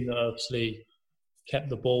the team that obviously kept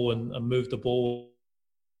the ball and moved the ball.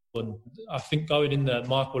 And I think going in there,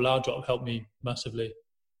 Michael Laudrup helped me massively.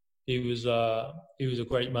 He was a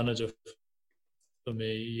great manager for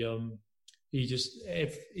me. He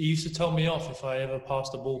used to tell me off if I ever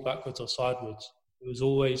passed the ball backwards or sideways. It was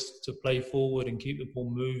always to play forward and keep the ball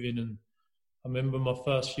moving. And I remember my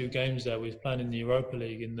first few games there, we was playing in the Europa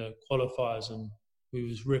League in the qualifiers, and we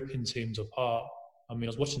was ripping teams apart. I mean, I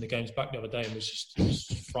was watching the games back the other day, and it was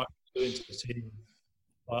frightening into the team.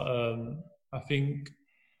 But I think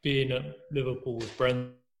being at Liverpool with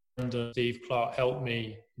Brendan, Steve Clark helped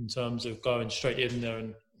me in terms of going straight in there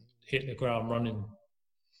and hitting the ground running.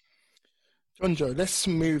 Jonjo, let's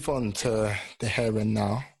move on to the here and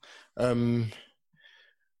now.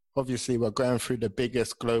 Obviously, we're going through the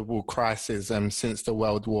biggest global crisis since the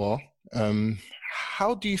World War.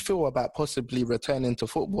 How do you feel about possibly returning to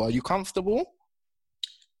football? Are you comfortable?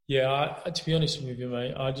 Yeah, to be honest with you,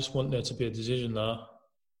 mate, I just want there to be a decision now.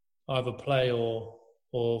 Either play or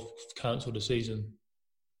cancel the season.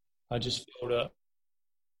 I just feel that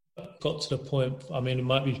it got to the point, I mean, it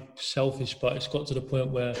might be selfish, but it's got to the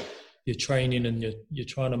point where you're training and you're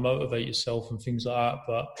trying to motivate yourself and things like that.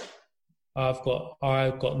 But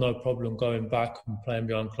I've got no problem going back and playing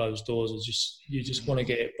behind closed doors. You just want to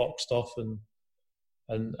get it boxed off and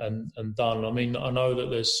done. I mean, I know that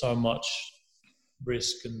there's so much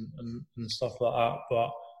risk and stuff like that,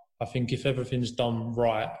 but I think if everything's done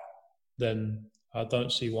right, then I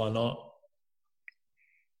don't see why not.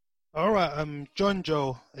 All right,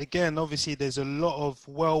 Jonjo, again, obviously there's a lot of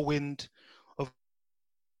whirlwind of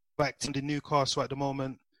acting in Newcastle at the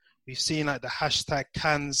moment. We've seen like the hashtag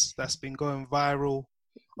cans that's been going viral,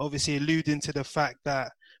 obviously alluding to the fact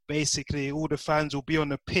that basically all the fans will be on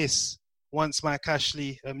the piss once Mike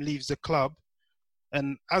Ashley leaves the club.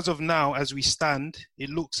 And as of now, as we stand, it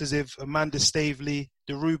looks as if Amanda Staveley,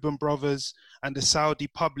 the Reuben brothers and the Saudi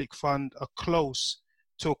Public Fund are close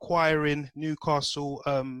to acquiring Newcastle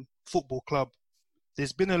Football Club.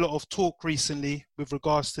 There's been a lot of talk recently with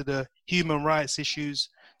regards to the human rights issues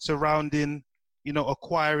surrounding,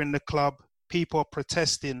 acquiring the club. People are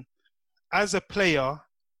protesting. As a player,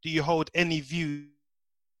 do you hold any views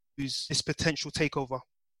this potential takeover?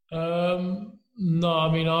 No,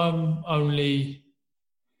 I mean,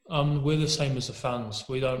 we're the same as the fans.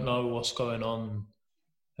 We don't know what's going on.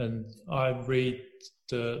 And I read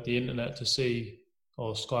the internet to see,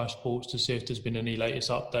 or Sky Sports to see if there's been any latest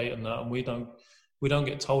update on that. And we don't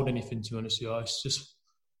get told anything, to be honest with you. It's just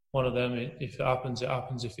one of them. If it happens, it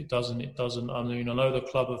happens. If it doesn't, it doesn't. I mean, I know the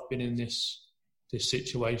club have been in this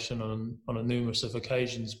situation on a numerous of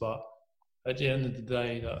occasions, but at the end of the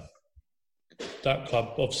day, that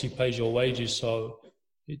club obviously pays your wages. So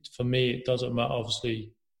for me, it doesn't matter,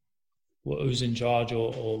 obviously, who's in charge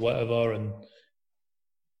or whatever, and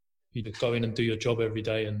you just go in and do your job every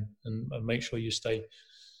day and make sure you stay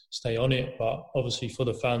on it. But obviously for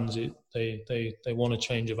the fans, they want a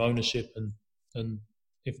change of ownership, and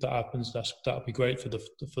if that happens, that'll be great for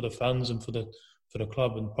the fans and for the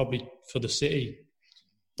club and probably for the city.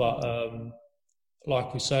 But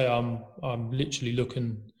like we say, I'm literally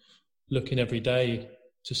looking every day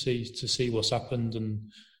to see what's happened, and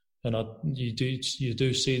you do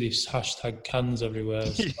see these hashtag cans everywhere.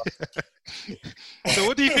 So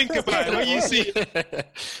what do you think about it? What do you see?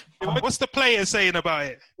 What's the players saying about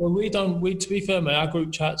it? Well, to be fair, mate, our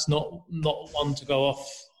group chat's not one to go off,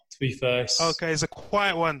 to be fair. Okay, it's a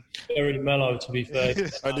quiet one. Very mellow, to be fair.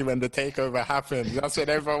 Only when the takeover happens. That's when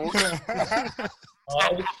everyone...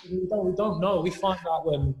 we don't know. We find out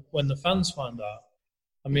when the fans find out.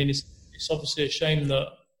 I mean, it's obviously a shame that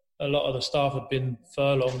a lot of the staff have been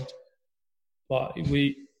furloughed, but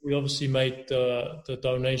we obviously made the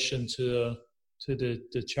donation to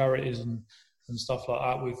the charities and stuff like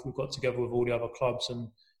that. We've got together with all the other clubs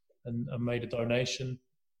and made a donation.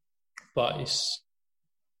 But it's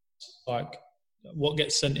like what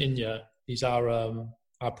gets sent in is our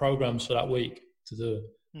programs for that week to do.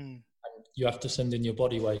 And you have to send in your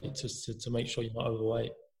body weight to make sure you're not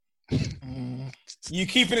overweight. You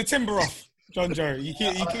keeping the timber off, Jonjo? You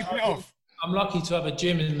keeping it off? I'm lucky to have a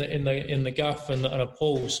gym in the gaff and a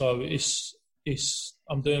pool, so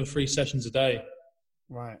I'm doing 3 sessions a day.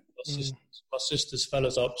 Right. My sister's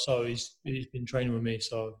fella's up, so he's been training with me,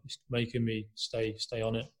 so he's making me stay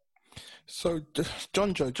on it. So,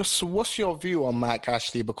 Jonjo, just what's your view on Mike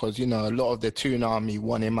Ashley? Because, a lot of the Toon army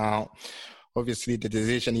won him out. Obviously, the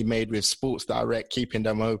decision he made with Sports Direct, keeping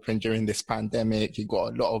them open during this pandemic, he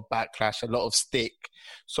got a lot of backlash, a lot of stick.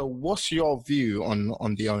 So what's your view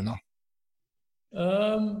on the owner?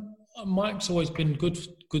 Mike's always been good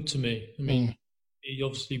to me. I mean, he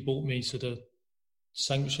obviously brought me to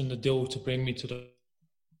sanction the deal to bring me to the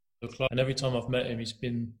club. And every time I've met him, he's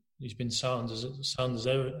been sound as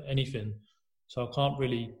anything. So I can't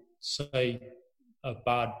really say a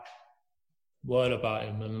bad word about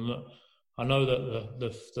him. And I know that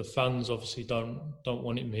the fans obviously don't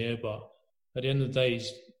want him here, but at the end of the day,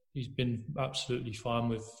 he's been absolutely fine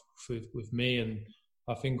with me, and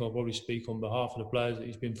I think I'll probably speak on behalf of the players that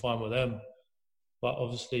he's been fine with them. But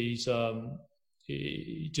obviously,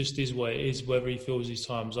 he just is what it is. Whether he feels his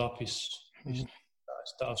time's up, it's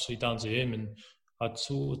obviously down to him. And I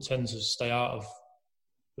sort of tend to stay out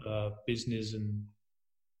of business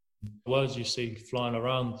words you see flying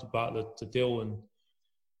around about the deal,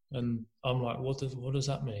 and I'm like, what does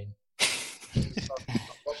that mean? I'm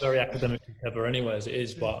not very academically clever anyway, as it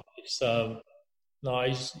is, but it's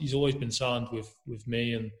he's always been sound with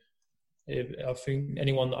me, and I think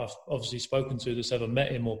anyone that I've obviously spoken to that's ever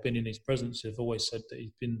met him or been in his presence have always said that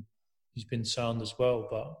he's been sound as well.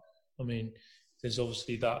 But I mean, there's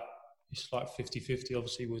obviously that it's like 50-50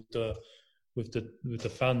 obviously with the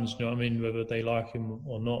fans, you know what I mean, whether they like him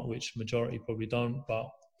or not, which majority probably don't, but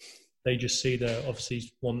they just see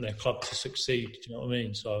obviously want their club to succeed, do you know what I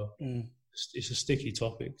mean? So it's a sticky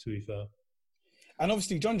topic, to be fair. And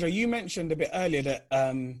obviously, Jonjo, you mentioned a bit earlier that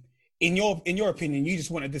in your opinion, you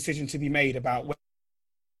just want a decision to be made about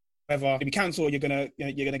whether to be cancelled or you're gonna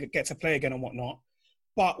get to play again and whatnot.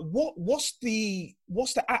 But what's the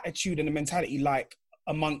attitude and the mentality like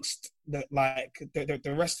amongst the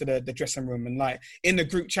rest of the dressing room and like in the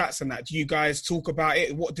group chats and that? Do you guys talk about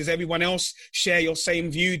it? What does everyone else share your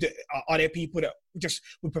same view? Are there people that just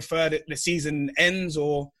would prefer that the season ends,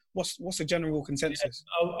 or what's the general consensus?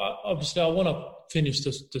 Yeah, obviously, I want to finish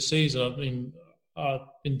the season. I mean, I've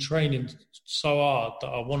been training so hard that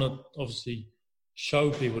I want to obviously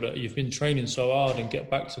show people that you've been training so hard and get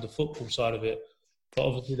back to the football side of it. But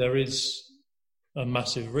obviously, there is a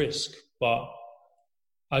massive risk. But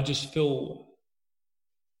I just feel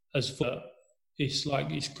it's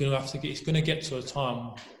like it's going to get to a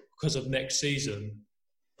time because of next season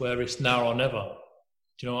where it's now or never.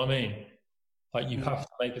 Do you know what I mean? Like you have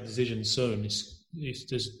to make a decision soon. It's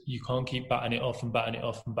just you can't keep batting it off and batting it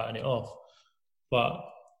off and batting it off. But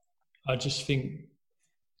I just think,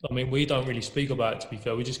 I mean, we don't really speak about it, to be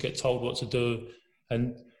fair. We just get told what to do,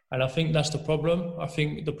 and I think that's the problem. I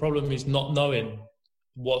think the problem is not knowing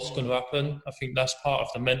what's going to happen. I think that's part of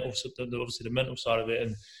the mental, obviously the mental side of it.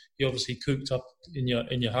 And you're obviously cooped up in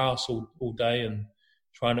your house all day and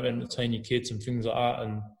trying to entertain your kids and things like that.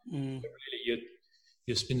 And really,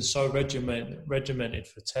 you've been so regimented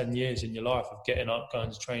for 10 years in your life of getting up,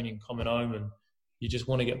 going to training, coming home, and you just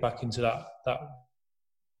want to get back into that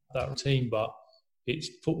routine. But it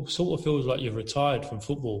sort of feels like you've retired from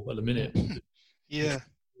football at the minute. Yeah,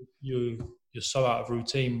 you're so out of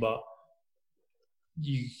routine, but.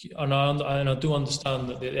 I do understand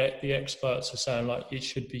that the experts are saying like you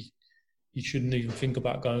shouldn't even think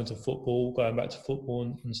about going back to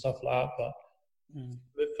football and stuff like that.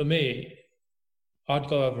 But for me, I'd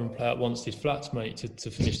go over and play at Wanstead Flats, mate, to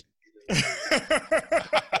finish.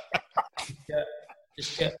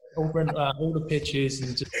 Just get all the pitches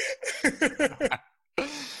and just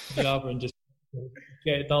get over and just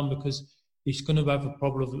get it done, because it's going to have a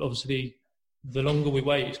problem. Obviously, the longer we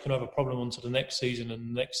wait, it's going to have a problem onto the next season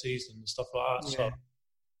and the next season and stuff like that. Yeah.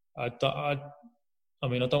 So, I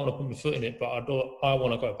mean, I don't want to put my foot in it, but I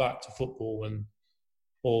want to go back to football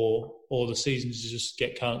or the seasons just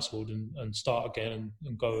get cancelled and start again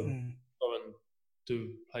and go and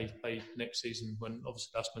do play next season when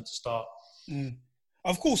obviously that's meant to start.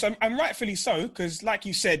 Of course, and rightfully so, because like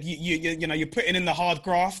you said, you're putting in the hard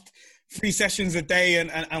graft, 3 sessions a day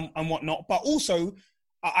and whatnot, but also.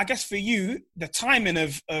 I guess for you, the timing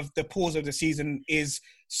of the pause of the season is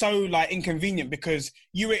so like inconvenient because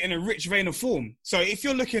you were in a rich vein of form. So if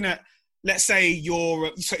you're looking at, let's say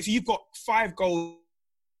so you've got 5 goals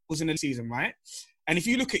in the season, right? And if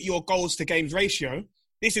you look at your goals to games ratio,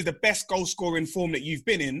 this is the best goal scoring form that you've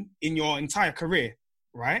been in your entire career,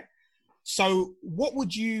 right? So what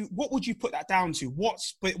would you put that down to?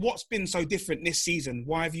 What's been so different this season?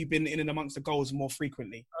 Why have you been in and amongst the goals more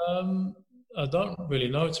frequently? I don't really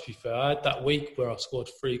know, to be fair. I had that week where I scored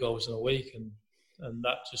 3 goals in a week, and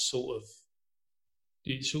that just sort of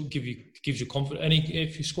gives you confidence.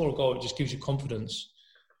 If you score a goal, it just gives you confidence.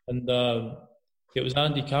 And it was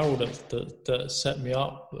Andy Carroll that set me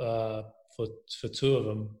up for 2 of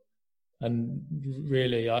them, and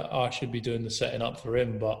really I should be doing the setting up for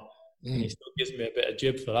him, but he still gives me a bit of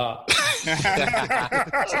jib for that.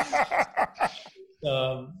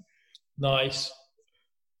 Nice.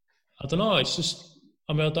 I don't know. It's just,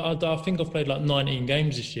 I mean, I think I've played like 19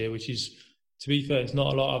 games this year, which is, to be fair, it's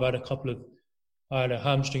not a lot. I had a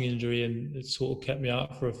hamstring injury, and it sort of kept me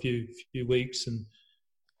out for a few weeks,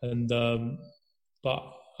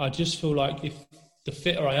 but I just feel like if the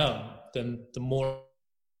fitter I am, then the more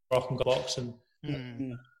I can go box. And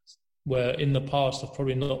where in the past I've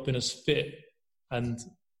probably not been as fit, and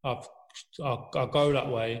I'll go that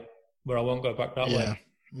way where I won't go back that way.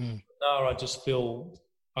 Now I just feel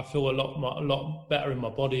a lot better in my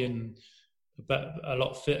body and a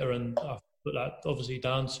lot fitter, and I put that obviously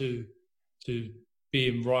down to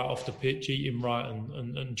being right off the pitch, eating right,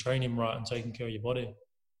 and training right, and taking care of your body.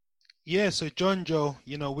 Yeah, so Jonjo,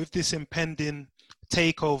 with this impending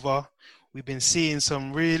takeover, we've been seeing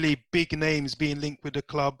some really big names being linked with the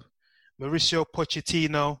club. Mauricio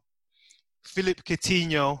Pochettino, Philippe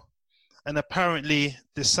Coutinho, and apparently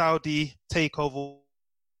the Saudi takeover,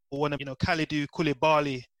 Kalidou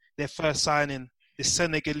Koulibaly, their first signing, the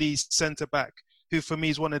Senegalese centre-back, who for me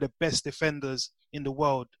is one of the best defenders in the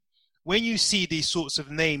world. When you see these sorts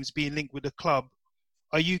of names being linked with the club,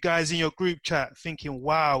 are you guys in your group chat thinking,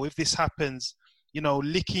 wow, if this happens,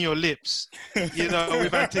 licking your lips,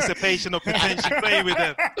 with anticipation of potentially playing with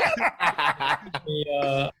them?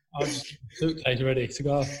 I'm suitcase ready to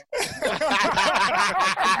go.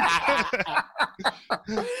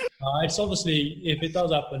 It's obviously, if it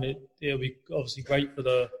does happen, it'll be obviously great for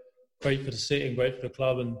the city and great for the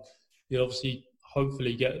club, and you'll obviously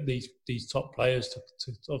hopefully get these top players to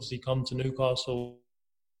obviously come to Newcastle.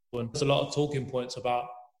 And there's a lot of talking points about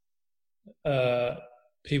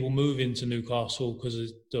people moving to Newcastle because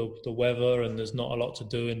of the weather, and there's not a lot to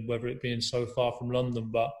do, and whether it being so far from London.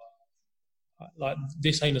 But like,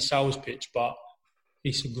 this ain't a sales pitch, but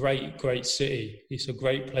it's a great city. It's a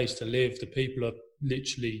great place to live. The people are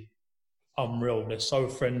literally unreal. They're so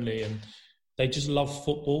friendly, and they just love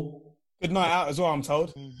football. Good night out as well, I'm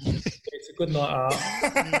told. It's a good night out.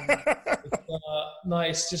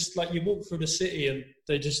 It's just like you walk through the city, and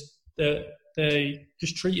they just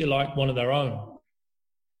treat you like one of their own.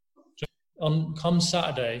 Come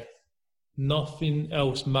Saturday, nothing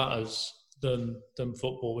else matters than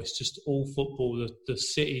football. It's just all football. The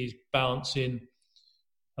city's bouncing.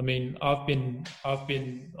 I mean, I've been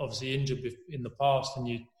obviously injured in the past, and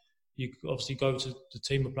you obviously go to the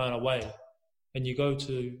team are playing away, and you go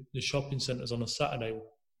to the shopping centres on a Saturday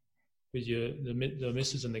with the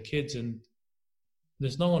missus and the kids, and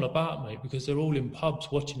there's no one about, mate, because they're all in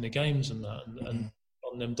pubs watching the games and that, and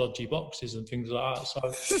on them dodgy boxes and things like that. So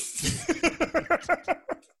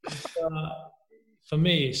for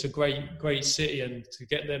me, it's a great city, and to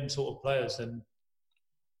get them sort of players, then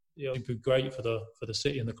it'd be great for the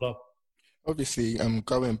city and the club. Obviously,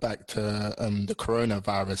 going back to the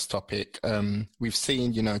coronavirus topic, we've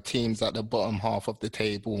seen, teams at the bottom half of the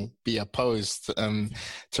table be opposed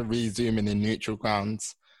to resuming in neutral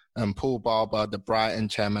grounds. Paul Barber, the Brighton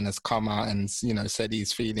chairman, has come out and, said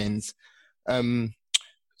his feelings.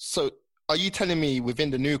 So are you telling me within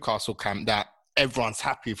the Newcastle camp that everyone's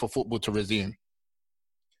happy for football to resume?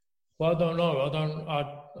 Well, I don't know.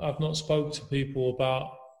 I've not spoke to people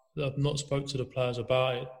about. I've not spoke to the players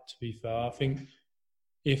about it, to be fair. I think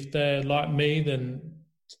if they're like me, then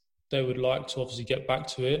they would like to obviously get back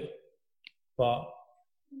to it. But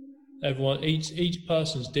everyone, each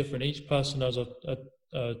person's different. Each person has a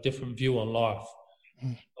different view on life.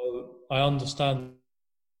 So I understand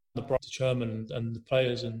the chairman and the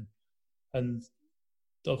players, and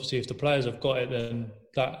obviously if the players have got it, then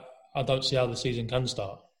that I don't see how the season can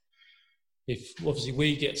start. If obviously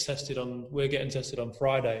we're getting tested on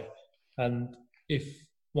Friday, and if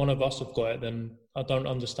one of us have got it, then I don't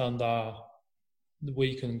understand how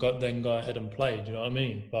we can go ahead and play. Do you know what I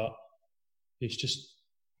mean? But it's just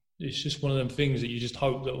one of them things that you just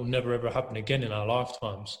hope that will never ever happen again in our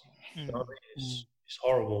lifetimes. You know what I mean? It's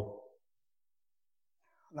horrible.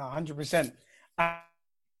 No, 100%.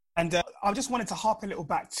 And I just wanted to harp a little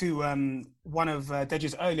back to one of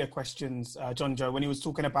Dej's earlier questions, Jonjo, when he was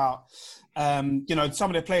talking about, some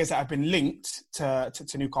of the players that have been linked to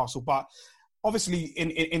Newcastle. But obviously,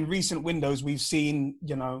 in recent windows, we've seen,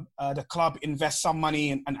 the club invest some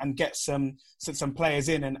money and get some players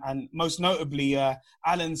in. And most notably,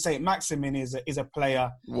 Alan St. Maximin is a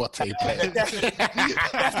player. What a player.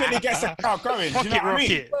 Definitely gets the crowd going.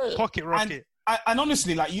 Pocket rocket. And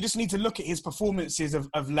honestly, like, you just need to look at his performances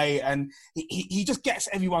of late, and he just gets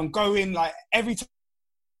everyone going. Like, every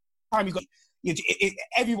time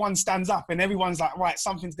everyone stands up and everyone's like, right,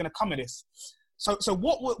 something's going to come of this. So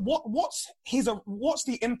what's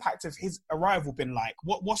the impact of his arrival been like?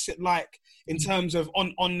 What's it like in terms of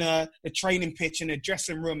on the training pitch and the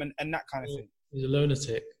dressing room and that kind of thing? He's a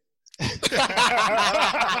lunatic. He's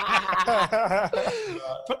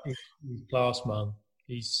class, man.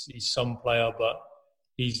 He's some player, but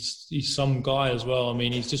he's some guy as well. I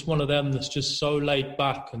mean, he's just one of them that's just so laid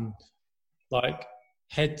back and like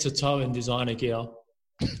head to toe in designer gear.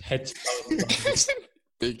 Head to toe.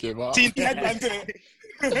 Big him up. You had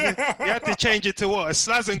to change it to what? A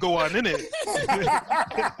Slazenger one, innit?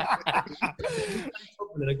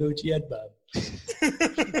 A Gucci headband.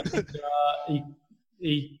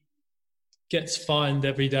 He gets fined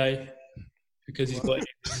every day because he's got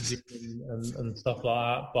and stuff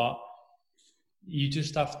like that. But you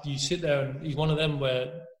just you sit there, and he's one of them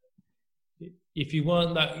where if you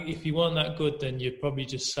weren't that good, then you'd probably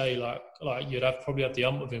just say like you'd probably have the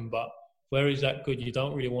ump with him. But where he's that good, you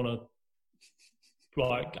don't really want to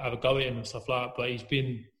like have a go at him and stuff like that. But he's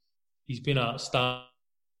been outstanding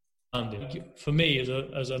for me as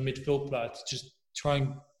a midfield player to just try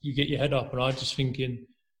and you get your head up. And I'm just thinking,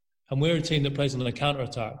 and we're a team that plays on a counter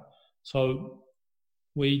attack. So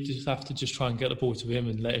we just have to try and get the ball to him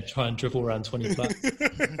and let him try and dribble around 20 players.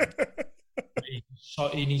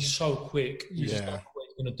 He's so quick. You just don't know what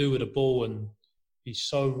he's going to do with the ball, and he's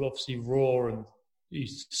so obviously raw, and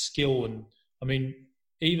his skill. And I mean,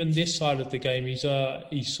 even this side of the game, he's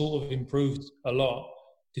sort of improved a lot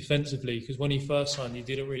defensively, because when he first signed, he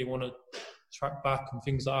didn't really want to track back and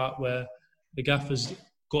things like that, where the gaffer's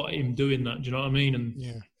got him doing that. Do you know what I mean?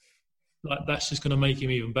 And like, that's just going to make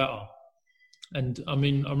him even better. And I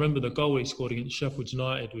mean, I remember the goal he scored against Sheffield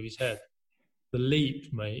United with his head. The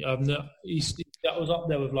leap, mate. That was up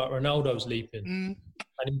there with like Ronaldo's leaping.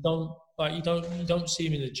 And you don't see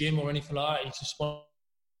him in the gym or anything like that. He's just one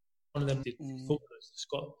of them footballers that's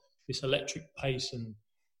got this electric pace, and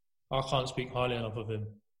I can't speak highly enough of him,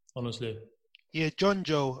 honestly. Yeah,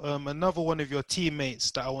 Jonjo, another one of your teammates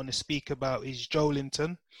that I want to speak about is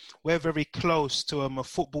Joelinton. We're very close to a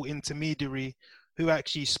football intermediary who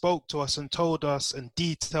actually spoke to us and told us and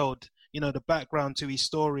detailed, the background to his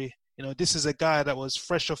story. This is a guy that was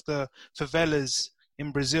fresh off the favelas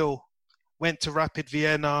in Brazil, went to Rapid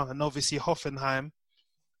Vienna and obviously Hoffenheim.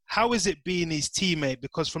 How is it being his teammate?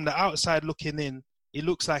 Because from the outside looking in, it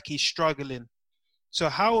looks like he's struggling. So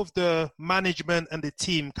how have the management and the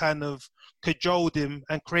team kind of cajoled him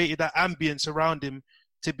and created that ambience around him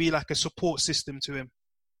to be like a support system to him?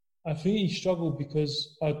 I think he struggled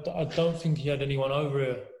because I don't think he had anyone over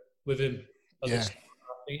here with him. I think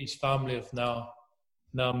his family have now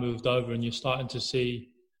moved over, and you're starting to see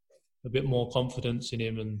a bit more confidence in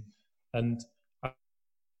him. And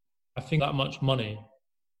I think that much money,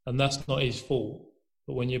 and that's not his fault,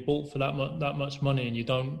 but when you're bought for that much money and you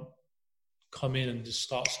don't come in and just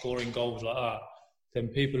start scoring goals like that, then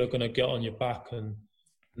people are going to get on your back and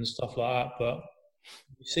stuff like that. But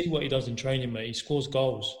you see what he does in training, mate. He scores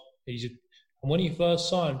goals. And when he first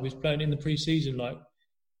signed, he was playing in the pre-season, like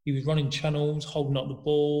he was running channels, holding up the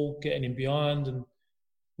ball, getting in behind, and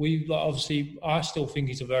obviously I still think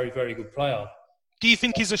he's a very, very good player. Do you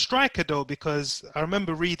think he's a striker though? Because I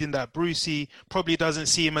remember reading that Brucey probably doesn't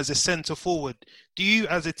see him as a centre forward. Do you,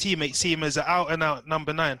 as a teammate, see him as an out-and-out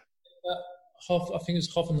number 9? I think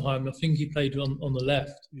it's Hoffenheim. I think he played on the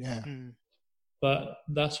left. Yeah. But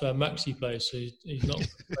that's where Maxi plays, so he's not.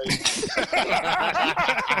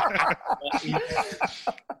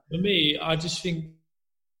 For me, I just think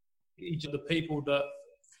the people that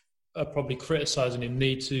are probably criticising him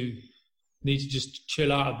need to just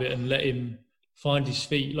chill out a bit and let him find his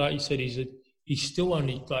feet. Like you said, he's still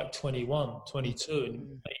only like 21, 22,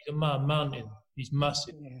 and he's a mountain. He's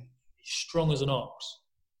massive. He's strong as an ox.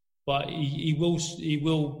 But he will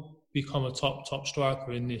become a top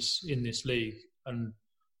striker in this league. And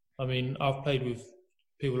I mean, I've played with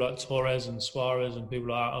people like Torres and Suarez and people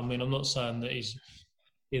like that. I mean, I'm not saying that he's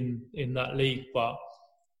in that league, but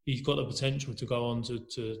he's got the potential to go on to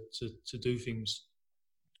do things.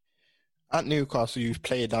 At Newcastle, you've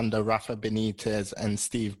played under Rafa Benitez and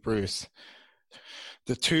Steve Bruce.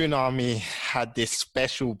 The Toon Army had this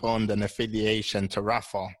special bond and affiliation to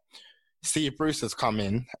Rafa. Steve Bruce has come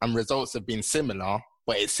in and results have been similar,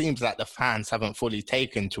 but it seems like the fans haven't fully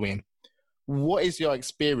taken to him. What is your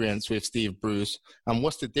experience with Steve Bruce, and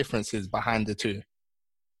what's the differences between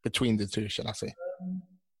the two, should I say?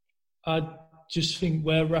 I just think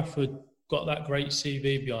where Rafa got that great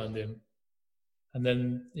CV behind him, and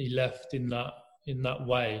then he left in that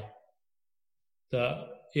way, that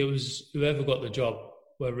it was whoever got the job,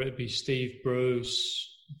 whether it be Steve Bruce,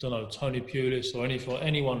 Tony Pulis, or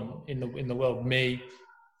anyone in the world, me,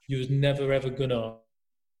 you was never ever gonna.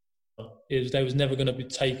 They was never gonna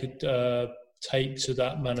take to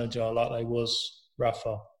that manager like they was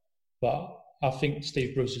Rafa. But I think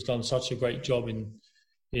Steve Bruce has done such a great job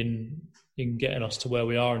in getting us to where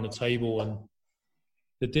we are in the table. And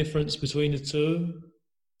the difference between the two,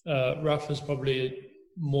 Rafa's probably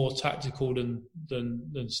more tactical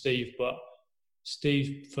than Steve, but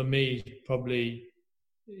Steve, for me, probably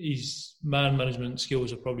his man management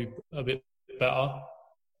skills are probably a bit better.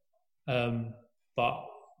 But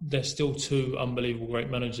they're still two unbelievable great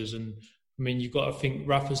managers. And I mean, you've got to think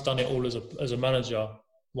Rafa's done it all as a manager,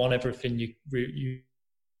 won everything you really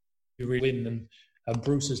win, and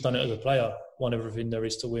Bruce has done it as a player, won everything there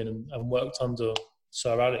is to win, and worked under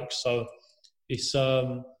Sir Alex. So it's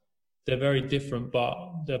they're very different, but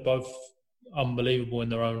they're both unbelievable in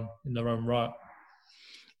their own right.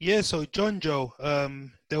 Yeah, so Jonjo,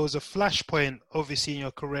 there was a flashpoint obviously in your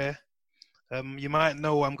career. You might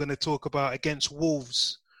know I'm going to talk about against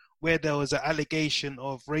Wolves, where there was an allegation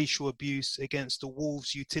of racial abuse against the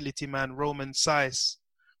Wolves utility man Roman Saiz,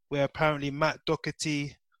 where apparently Matt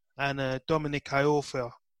Doherty and Dominic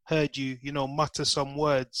Iorfa heard you mutter some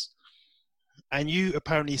words. And you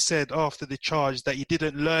apparently said after the charge that you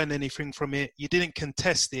didn't learn anything from it, you didn't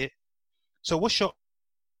contest it. So what's your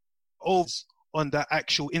odds on that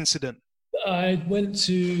actual incident? I went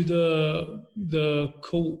to the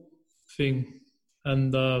court thing,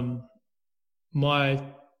 and my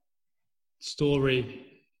story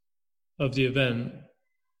of the event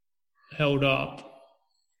held up.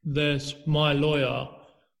 My lawyer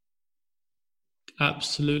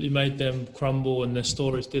absolutely made them crumble, and their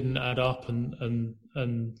stories didn't add up, and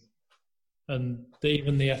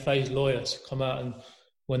even the FA's lawyers come out, and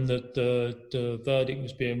when the verdict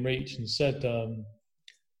was being reached, and said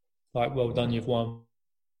well done, you've won.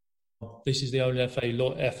 This is the only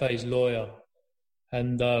FA's lawyer,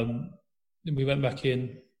 and we went back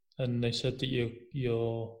in, and they said that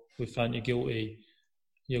we found you guilty.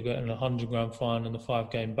 You're getting a $100,000 fine and a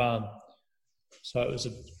 5-game ban. So it was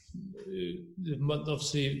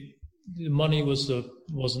obviously the money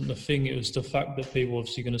wasn't the thing. It was the fact that people were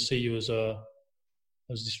obviously going to see you as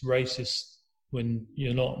this racist when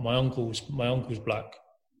you're not. My uncle's black,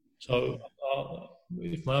 so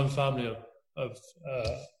if my own family of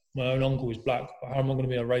my own uncle is black, how am I going to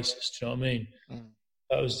be a racist? Do you know what I mean?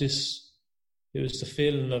 It was the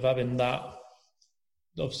feeling of having that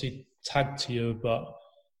obviously tagged to you, but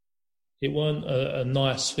it weren't a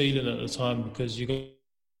nice feeling at the time, because you go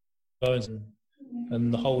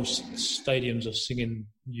and the whole stadiums are singing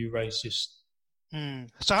 "You racist."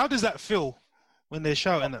 So how does that feel when they're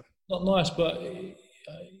shouting it? Not nice, but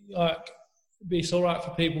it's all right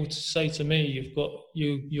for people to say to me,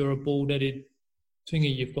 "You're a bald-headed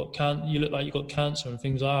thingy. You look like you've got cancer," and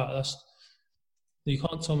things like that. You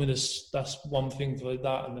can't tell me that's one thing for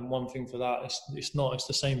that and then one thing for that. It's not. It's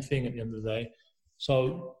the same thing at the end of the day.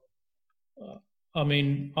 So, I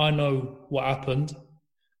mean, I know what happened.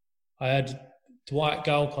 I had Dwight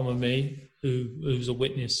Gale come with me, who was a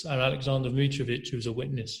witness, and Alexander Mitrovic, who was a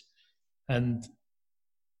witness. And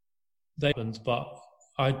they happened, but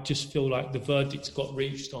I just feel like the verdict got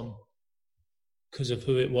reached on because of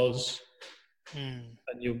who it was and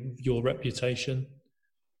your reputation.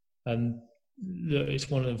 And it's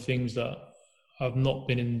one of the things that I've not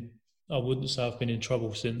been in. I wouldn't say I've been in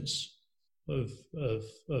trouble since of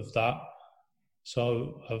that.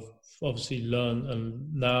 So I've obviously learned,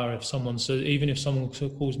 and now if someone says, even if someone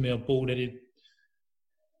calls me a bald-headed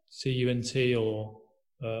CUNT, or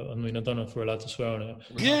I mean, I don't know if we're allowed to swear on it.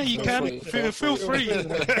 Yeah, you can. Feel free.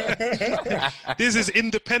 This is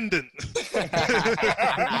independent.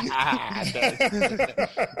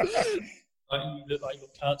 You look like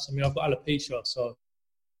you've got cancer. I mean, I've got alopecia, so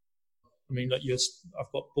I mean,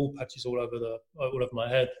 I've got bald patches all over my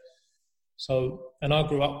head. So, and I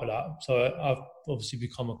grew up with that, so I've obviously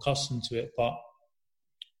become accustomed to it. But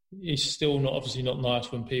it's still obviously not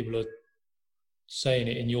nice when people are saying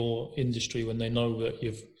it in your industry when they know that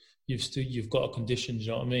you've got a condition. You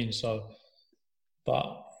know what I mean? So,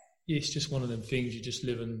 but it's just one of them things. You just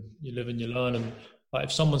live and you learn. And like,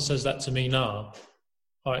 if someone says that to me now,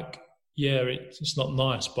 like, yeah, it's not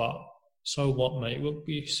nice, but so what, mate?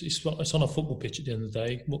 It's on a football pitch at the end of the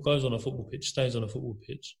day. What goes on a football pitch stays on a football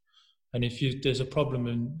pitch. And if there's a problem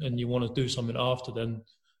and you want to do something after, then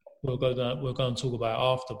we'll go and talk about it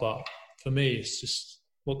after. But for me, it's just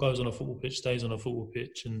what goes on a football pitch stays on a football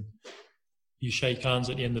pitch, and you shake hands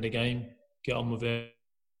at the end of the game, get on with it,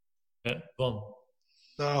 gone.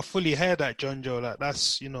 No, I fully hear that, Jonjo. Like,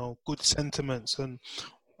 that's, good sentiments. And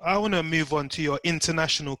I want to move on to your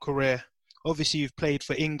international career. Obviously, you've played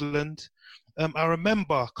for England. I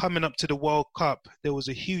remember coming up to the World Cup, there was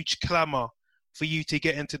a huge clamour for you to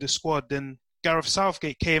get into the squad. Then Gareth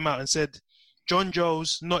Southgate came out and said,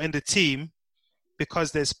 Jonjo's not in the team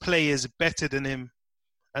because there's players better than him.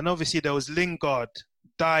 And obviously there was Lingard,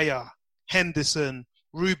 Dyer, Henderson,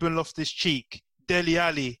 Ruben Loftus-Cheek, Dele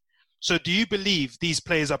Alli. So do you believe these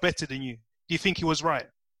players are better than you? Do you think he was right?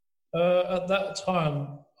 At that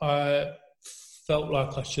time, I felt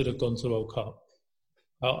like I should have gone to the World Cup.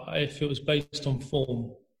 If it was based on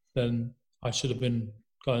form, then I should have been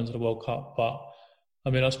going to the World Cup. But,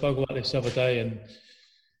 I mean, I spoke about this the other day, and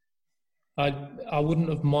I wouldn't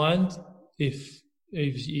have mind if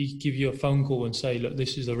he give you a phone call and say, look,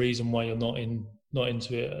 this is the reason why you're not into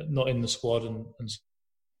it, not in the squad and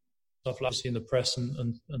stuff like that, in the press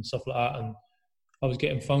and stuff like that. And I was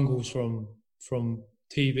getting phone calls from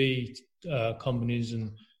TV companies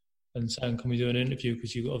and saying, can we do an interview,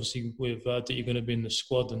 because you obviously we've heard that you're going to be in the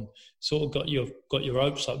squad, and sort of got your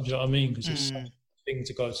hopes up. Do you know what I mean? Because it's such a thing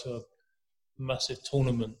to go to a massive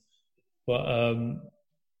tournament. But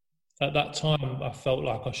at that time, I felt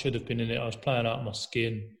like I should have been in it. I was playing out of my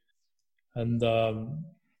skin, and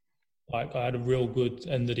like, I had a real good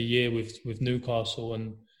end of the year with Newcastle,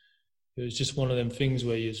 and it was just one of them things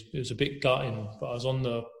where it was a bit gutting. But I was on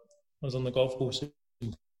the golf course.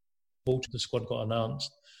 The squad got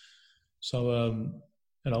announced. So,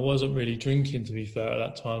 and I wasn't really drinking, to be fair, at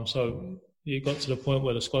that time. So it got to the point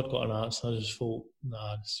where the squad got announced, and I just thought,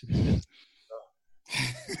 nah, this is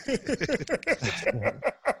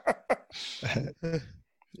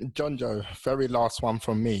Jonjo, very last one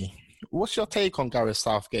from me. What's your take on Gareth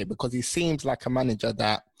Southgate? Because he seems like a manager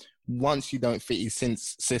that once you don't fit his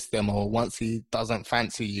system, or once he doesn't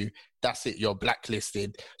fancy you, that's it, you're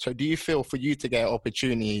blacklisted. So do you feel for you to get an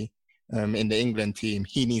opportunity in the England team,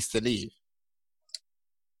 he needs to leave?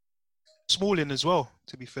 Smalling as well,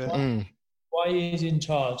 to be fair. Why he's in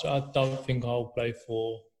charge, I don't think I'll play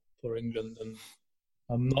for England, and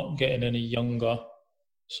I'm not getting any younger.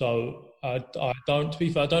 So I don't, to be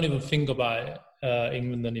fair, I don't even think about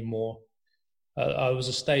England anymore. I was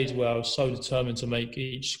a stage where I was so determined to make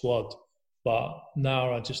each squad, but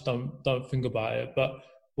now I just don't think about it. But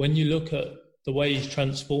when you look at the way he's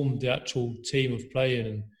transformed the actual team of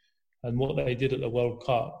playing and what they did at the World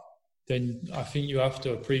Cup, then I think you have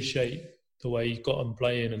to appreciate the way he's got them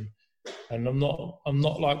playing. And I'm not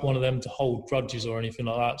like one of them to hold grudges or anything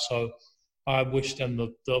like that. So I wish them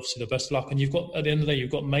obviously the best of luck. And you've got, at the end of the day, you've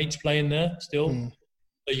got mates playing there still.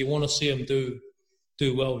 So you want to see them do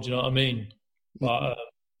well. Do you know what I mean? But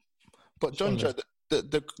Jonjo,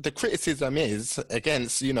 the criticism is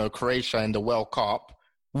against, Croatia in the World Cup.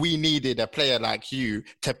 We needed a player like you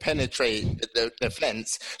to penetrate the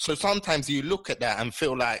fence. So sometimes you look at that and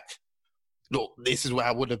feel like, look, this is where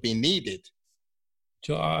I would have been needed.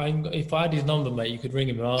 If I had his number, mate, you could ring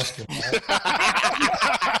him and ask him.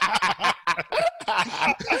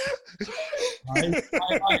 I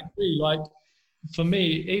agree. Like, for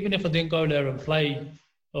me, even if I didn't go there and play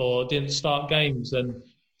or didn't start games, then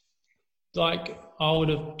like I would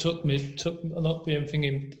have took not being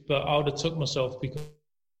thinking, but I would have took myself because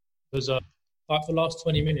like for the last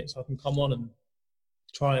 20 minutes, I can come on and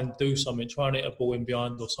try and do something, try and hit a ball in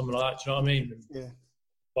behind or something like that. Do you know what I mean? Yeah.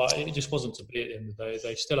 But it just wasn't to be at the end of the day.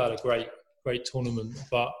 They still had a great tournament,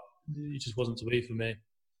 but it just wasn't to be for me.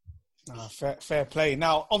 Fair play.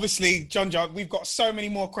 Now, obviously, Jonjo, we've got so many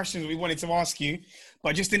more questions we wanted to ask you,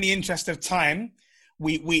 but just in the interest of time,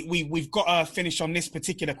 we've got to finish on this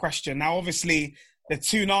particular question. Now, obviously, the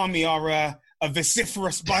Toon Army are a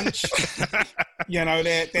vociferous bunch.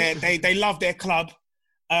 They love their club.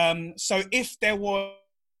 So if there was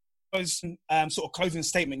sort of closing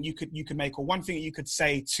statement you could make, or one thing that you could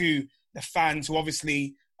say to the fans who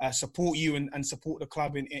obviously support you and support the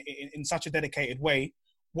club in such a dedicated way,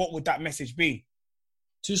 what would that message be?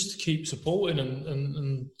 Just keep supporting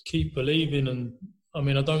and keep believing. And I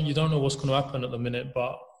mean, you don't know what's going to happen at the minute,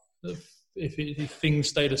 but if things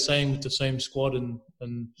stay the same with the same squad and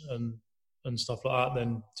and stuff like that,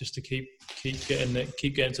 then just to keep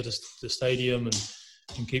getting to the stadium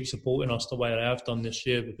and keep supporting us the way they have done this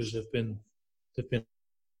year, because they've been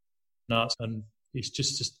nuts. And it's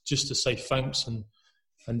just to say thanks and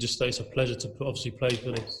just that it's a pleasure to obviously play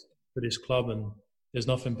for this club. And there's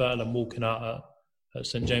nothing better than walking out at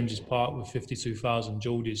St James's Park with 52,000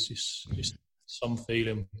 Geordies. It's some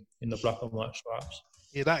feeling in the black and white stripes.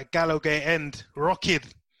 Yeah, that Gallowgate end rocking.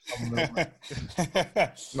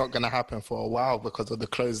 Not going to happen for a while because of the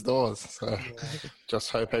closed doors. So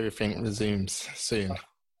just hope everything resumes soon.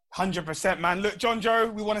 100%, man. Look,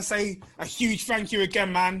 Jonjo, we want to say a huge thank you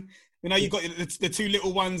again, man. You know, you've got the two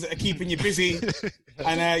little ones that are keeping you busy.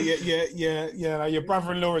 And your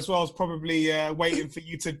brother-in-law as well is probably waiting for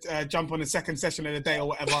you to jump on the second session of the day or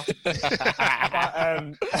whatever.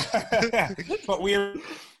 But we're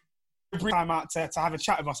bringing time out to have a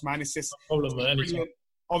chat with us, man. It's just no problem, man.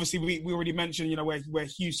 Obviously, we already mentioned, you know, we're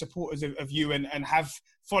huge supporters of you and have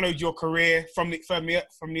followed your career from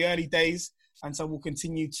the early days. And so we'll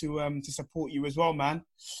continue to support you as well, man.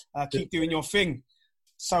 Keep doing your thing.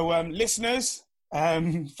 So, listeners,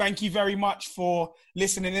 thank you very much for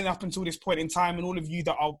listening in up until this point in time, and all of you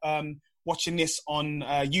that are watching this on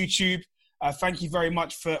YouTube. Thank you very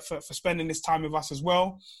much for spending this time with us as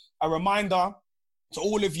well. A reminder to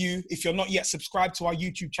all of you, if you're not yet subscribed to our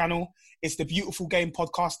YouTube channel, it's the Beautiful Game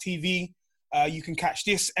Podcast TV. You can catch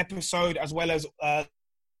this episode as well as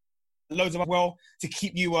loads of well to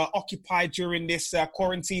keep you occupied during this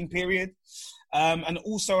quarantine period. And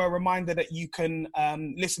also a reminder that you can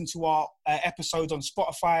listen to our episodes on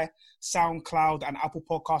Spotify, SoundCloud, and Apple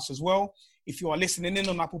Podcasts as well. If you are listening in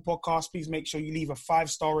on Apple Podcasts, please make sure you leave a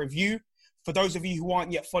 5-star review. For those of you who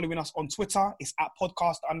aren't yet following us on Twitter, it's at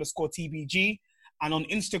podcast_TBG, and on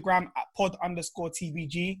Instagram at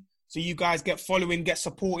pod_TBG. So you guys get following, get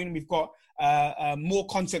supporting. We've got more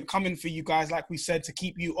content coming for you guys, like we said, to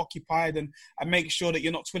keep you occupied and make sure that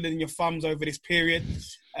you're not twiddling your thumbs over this period.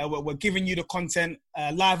 We're giving you the content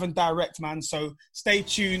live and direct, man. So stay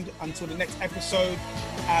tuned until the next episode,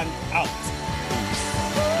 and out.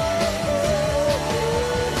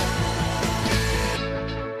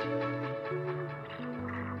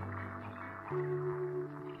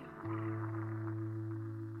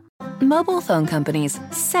 Mobile phone companies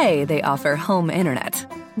say they offer home internet.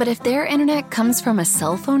 But if their internet comes from a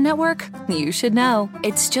cell phone network, you should know.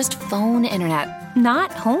 It's just phone internet,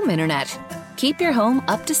 not home internet. Keep your home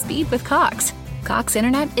up to speed with Cox. Cox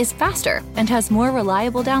internet is faster and has more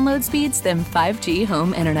reliable download speeds than 5G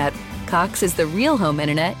home internet. Cox is the real home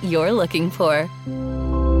internet you're looking for.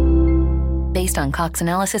 Based on Cox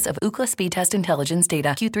analysis of Ookla speed test intelligence data,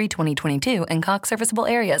 Q3 2022, and Cox serviceable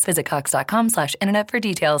areas. Visit cox.com/internet for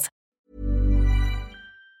details.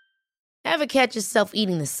 Ever catch yourself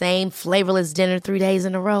eating the same flavorless dinner 3 days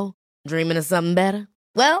in a row? Dreaming of something better?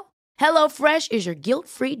 Well, HelloFresh is your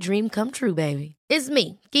guilt-free dream come true, baby. It's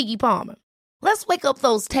me, Keke Palmer. Let's wake up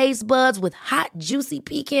those taste buds with hot, juicy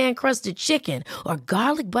pecan-crusted chicken or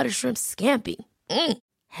garlic butter shrimp scampi.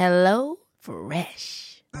 Hello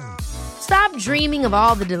Fresh. Stop dreaming of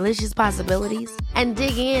all the delicious possibilities and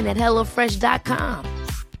dig in at HelloFresh.com.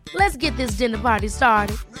 Let's get this dinner party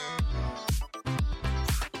started.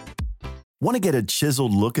 Want to get a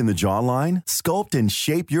chiseled look in the jawline? Sculpt and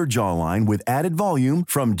shape your jawline with added volume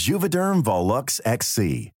from Juvederm Volux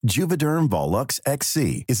XC. Juvederm Volux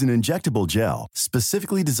XC is an injectable gel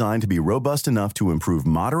specifically designed to be robust enough to improve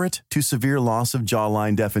moderate to severe loss of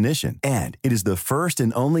jawline definition. And it is the first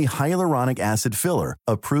and only hyaluronic acid filler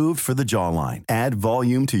approved for the jawline. Add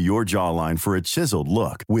volume to your jawline for a chiseled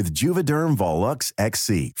look with Juvederm Volux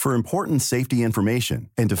XC. For important safety information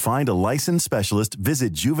and to find a licensed specialist,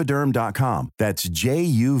 visit juvederm.com. That's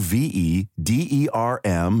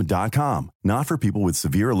JUVEDERM.com. Not for people with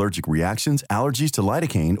severe allergic reactions, allergies to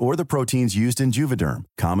lidocaine, or the proteins used in Juvederm.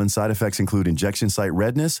 Common side effects include injection site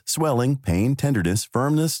redness, swelling, pain, tenderness,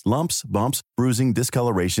 firmness, lumps, bumps, bruising,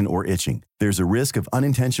 discoloration, or itching. There's a risk of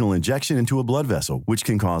unintentional injection into a blood vessel, which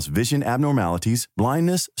can cause vision abnormalities,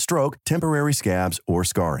 blindness, stroke, temporary scabs, or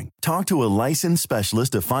scarring. Talk to a licensed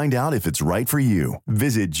specialist to find out if it's right for you.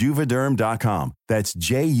 Visit Juvederm.com. That's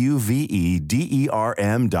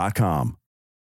JUVEDERM.com.